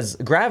gravity, because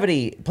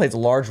gravity plays a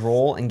large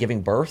role in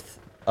giving birth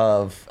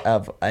of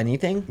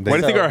anything. Why do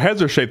you think our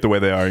heads are shaped the way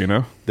they are,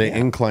 They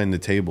incline the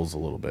tables a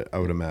little bit, I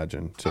would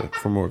imagine,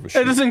 for more of a It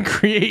shape. doesn't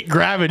create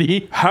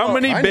gravity. How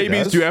many kinda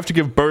babies does. do you have to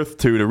give birth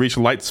to reach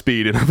light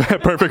speed in a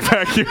perfect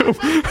vacuum?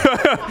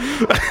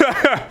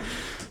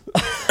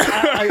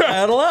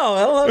 I don't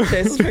know.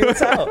 Chase, let's figure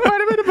this out.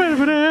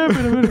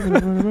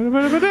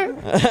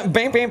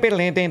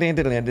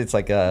 It's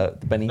like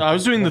Benny. I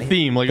was doing the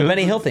theme, like the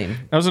Benny Hill theme.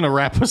 I was gonna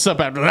wrap us up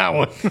after that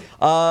one.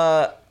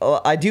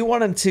 I do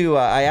want to.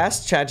 I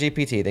asked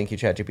ChatGPT. Thank you,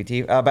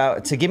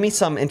 ChatGPT, to give me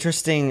some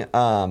interesting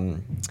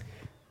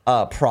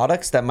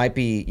products that might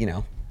be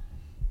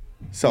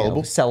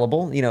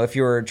sellable. If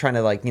you were trying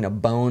to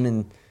bone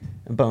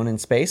in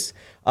space.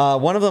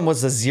 One of them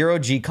was a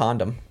 0G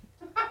condom.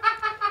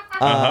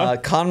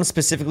 Condom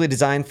specifically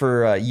designed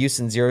for use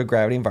in zero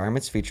gravity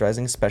environments,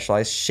 featuring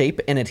specialized shape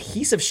and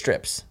adhesive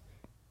strips.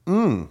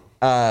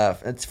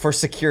 It's for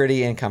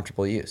security and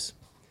comfortable use.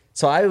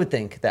 So I would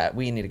think that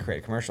we need to create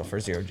a commercial for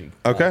Zero G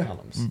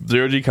condoms.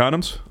 Zero G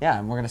condoms? Yeah,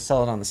 and we're going to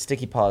sell it on the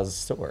Sticky Paws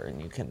store, and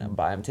you can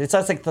buy them too. It's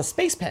like the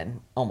Space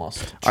Pen,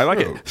 almost. I like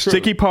it.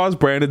 Sticky Paws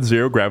branded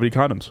zero gravity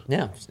condoms.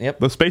 Yeah, yep.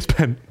 The Space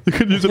Pen. You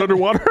can use it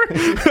underwater.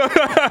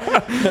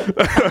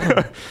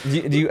 do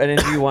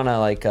you want to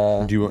like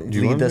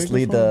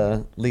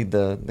lead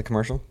the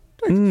commercial?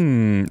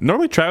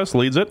 Normally Travis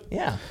leads it.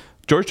 Yeah.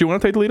 George, do you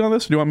want to take the lead on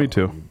this, or do you want me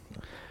to?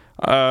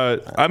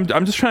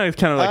 I'm just trying to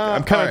kind of like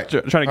I'm kind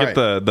of trying to get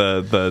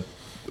the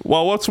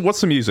well,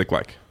 what's the music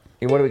like?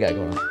 Hey, what do we got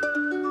going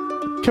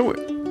on? Can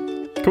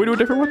we do a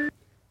different one?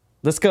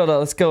 Let's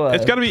go. It's got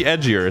to be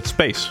edgier. It's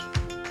space.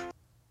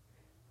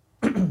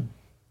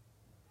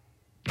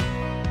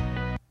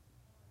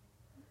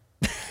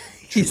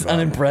 He's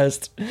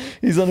unimpressed.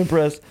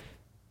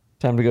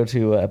 Time to go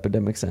to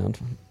Epidemic Sound.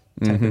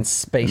 Type in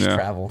space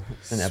travel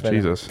and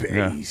Epidemic. Jesus.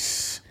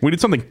 Space. Yeah. We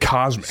need something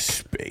cosmic.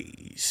 Space.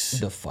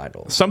 The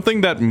final. Something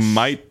that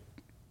might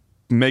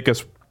make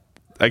us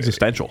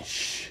existential.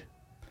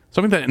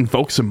 Something that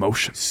invokes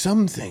emotion.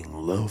 Something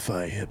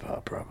lo-fi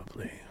hip-hop,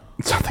 probably.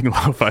 Something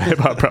lo-fi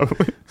hip-hop,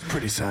 probably. It's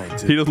pretty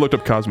scientific. He just looked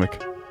up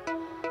cosmic.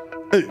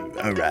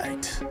 All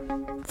right.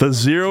 The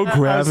zero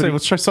gravity.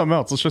 Let's try something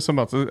else.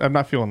 I'm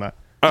not feeling that.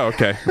 Oh,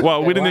 okay.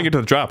 Well, we didn't even get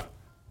to the drop.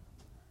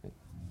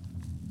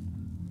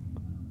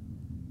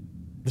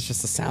 It's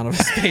just the sound of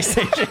a space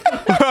station.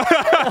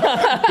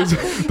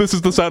 This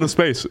is the sound of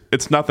space.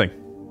 It's nothing.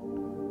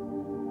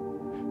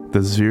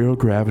 The zero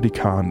gravity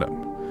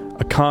condom.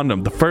 A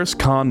condom, the first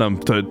condom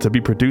to be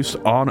produced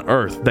on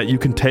Earth that you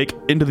can take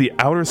into the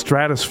outer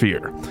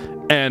stratosphere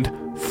and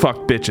fuck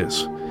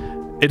bitches.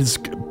 It is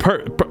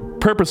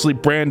purposely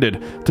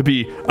branded to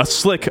be a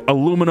slick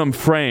aluminum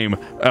frame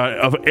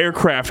of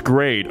aircraft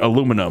grade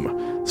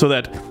aluminum so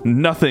that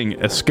nothing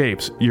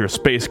escapes your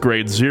space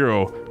grade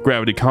zero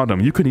gravity condom.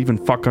 You can even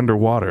fuck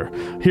underwater.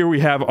 Here we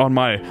have on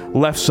my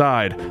left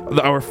side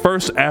our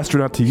first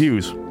astronaut to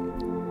use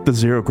the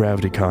zero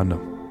gravity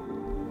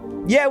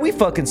condom. Yeah, we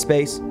fuck in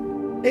space.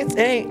 It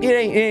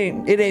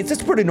ain't. It's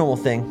just a pretty normal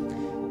thing.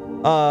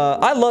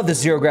 I love this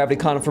zero gravity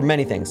condom for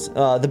many things.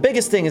 The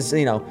biggest thing is,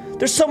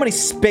 there's so many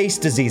space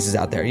diseases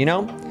out there, you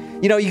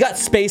got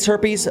space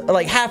herpes,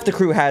 like half the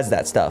crew has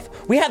that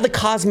stuff. We have the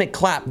cosmic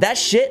clap. That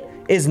shit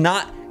is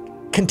not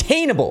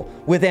containable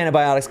with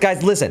antibiotics.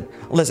 Guys, listen.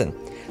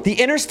 The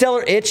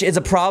interstellar itch is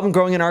a problem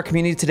growing in our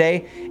community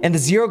today, and the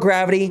zero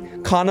gravity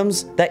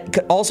condoms that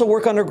could also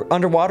work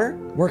underwater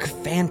work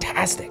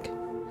fantastic.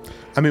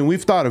 I mean,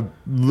 we've thought of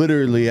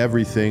literally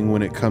everything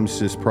when it comes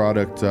to this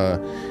product.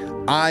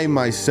 I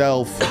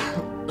myself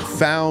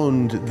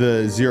found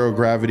the zero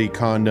gravity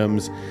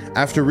condoms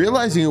after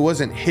realizing it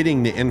wasn't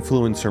hitting the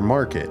influencer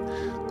market.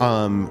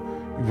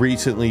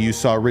 Recently, you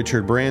saw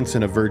Richard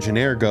Branson of Virgin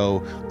Air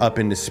go up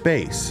into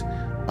space.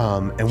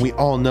 And we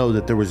all know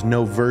that there was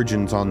no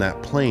virgins on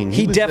that plane.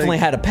 He definitely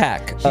had a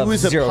pack. He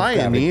was a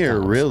pioneer,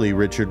 condoms. really.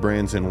 Richard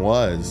Branson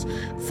was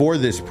for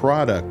this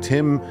product.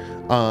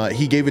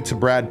 He gave it to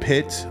Brad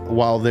Pitt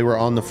while they were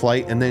on the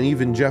flight, and then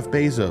even Jeff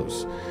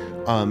Bezos.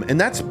 And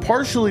that's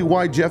partially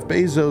why Jeff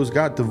Bezos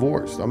got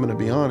divorced. I'm going to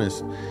be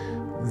honest.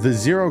 The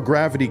zero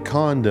gravity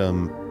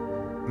condom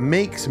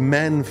makes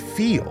men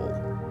feel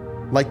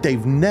like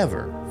they've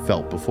never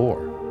felt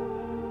before.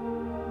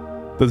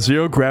 The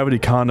zero gravity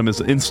condom is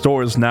in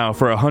stores now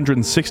for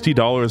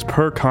 $160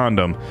 per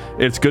condom.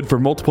 It's good for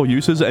multiple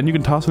uses, and you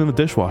can toss it in the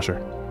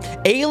dishwasher.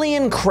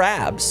 Alien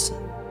crabs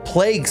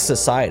plague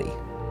society.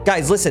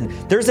 Guys, listen,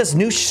 there's this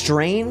new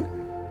strain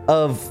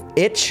of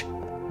itch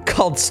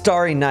called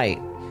Starry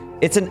Night.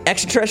 It's an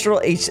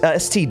extraterrestrial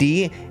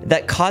STD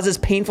that causes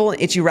painful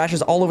and itchy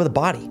rashes all over the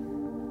body.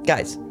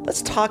 Guys,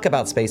 let's talk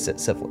about space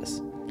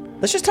syphilis.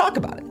 Let's just talk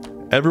about it.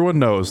 Everyone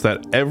knows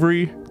that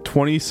every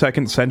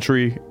 22nd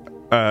century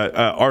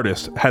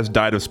artist has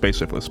died of space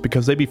syphilis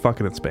because they be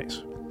fucking in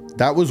space.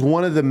 That was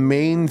one of the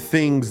main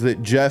things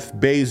that Jeff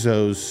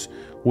Bezos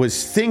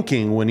was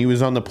thinking when he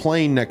was on the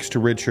plane next to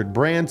Richard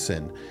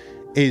Branson,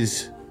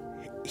 is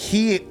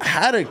he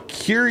had a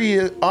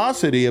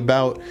curiosity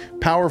about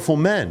powerful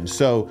men.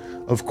 So,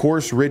 of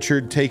course,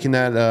 Richard taking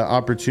that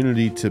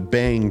opportunity to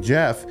bang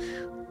Jeff.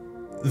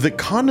 The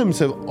condoms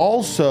have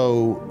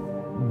also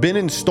been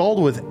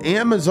installed with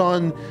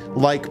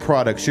Amazon-like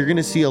products. You're going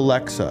to see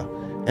Alexa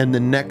and the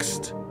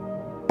next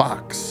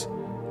box.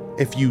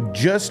 If you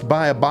just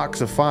buy a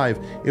box of 5,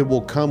 it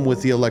will come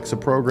with the Alexa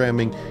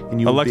programming, and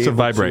you will Alexa be able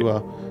vibrate.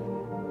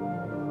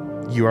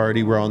 You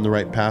already were on the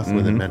right path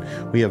with it,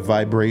 man. We have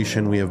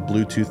vibration, we have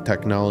Bluetooth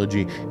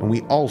technology, and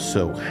we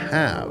also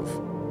have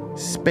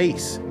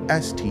space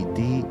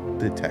STD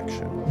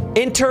detection.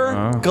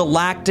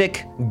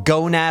 Intergalactic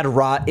gonad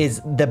rot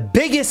is the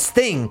biggest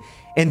thing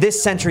in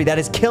this century that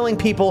is killing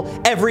people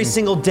every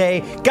single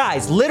day.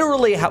 Guys,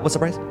 literally, what's the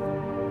price?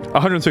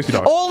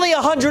 $160. Only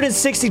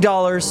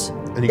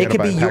 $160. And you gotta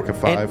buy a pack of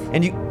 5.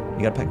 And you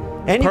got a pack.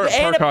 And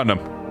Per condom.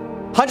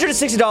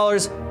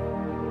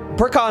 $160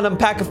 per condom,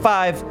 pack of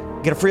 5.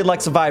 Get a free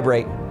Alexa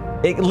vibrate.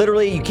 It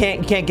literally, you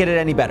can't get it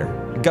any better.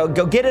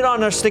 Go get it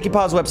on our Sticky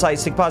Paws website,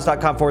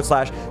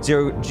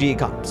 stickypaws.com/0G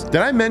condoms.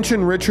 Did I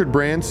mention Richard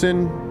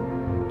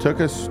Branson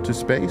took us to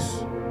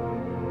space?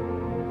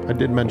 I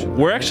did mention that.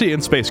 We're actually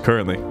in space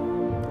currently.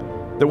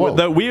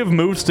 We have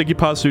moved Sticky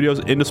Paws Studios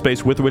into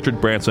space with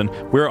Richard Branson.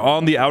 We're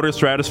on the outer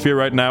stratosphere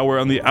right now. We're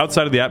on the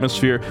outside of the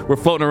atmosphere. We're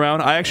floating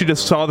around. I actually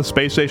just saw the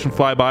space station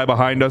fly by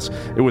behind us.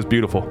 It was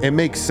beautiful. It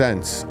makes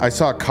sense. I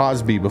saw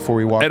Cosby before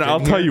we walked in. And I'll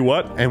tell you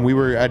what. And we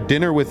were at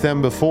dinner with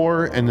them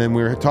before, and then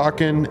we were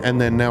talking, and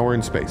then now we're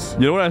in space.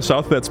 You know what I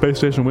saw through that space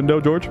station window,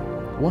 George?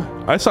 What?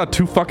 I saw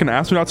 2 fucking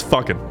astronauts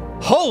fucking.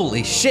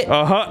 Holy shit!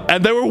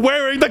 And they were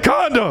wearing the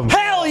condom.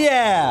 Hell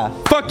yeah!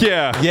 Fuck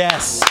yeah!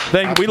 Yes.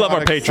 We love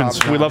our patrons.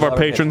 We love our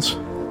patrons.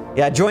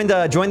 Yeah, join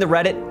the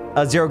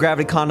Reddit Zero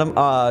Gravity Condom.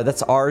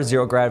 That's our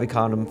Zero Gravity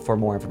Condom for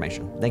more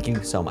information. Thank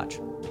you so much.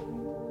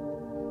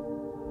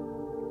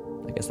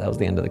 I guess that was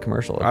the end of the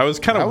commercial. I was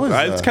kind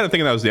of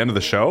thinking that was the end of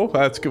the show.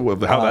 That's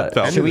good. How that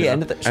felt. Should we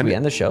end the show? End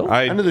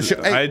of the show.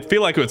 I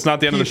feel like it's not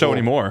the end of the show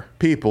anymore.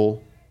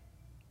 People.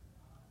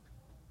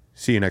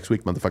 See you next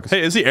week, motherfuckers.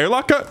 Hey, is the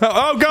airlock cut?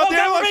 Oh, God, the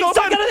airlock's open!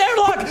 Stuck in an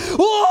airlock!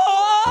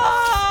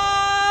 Whoa!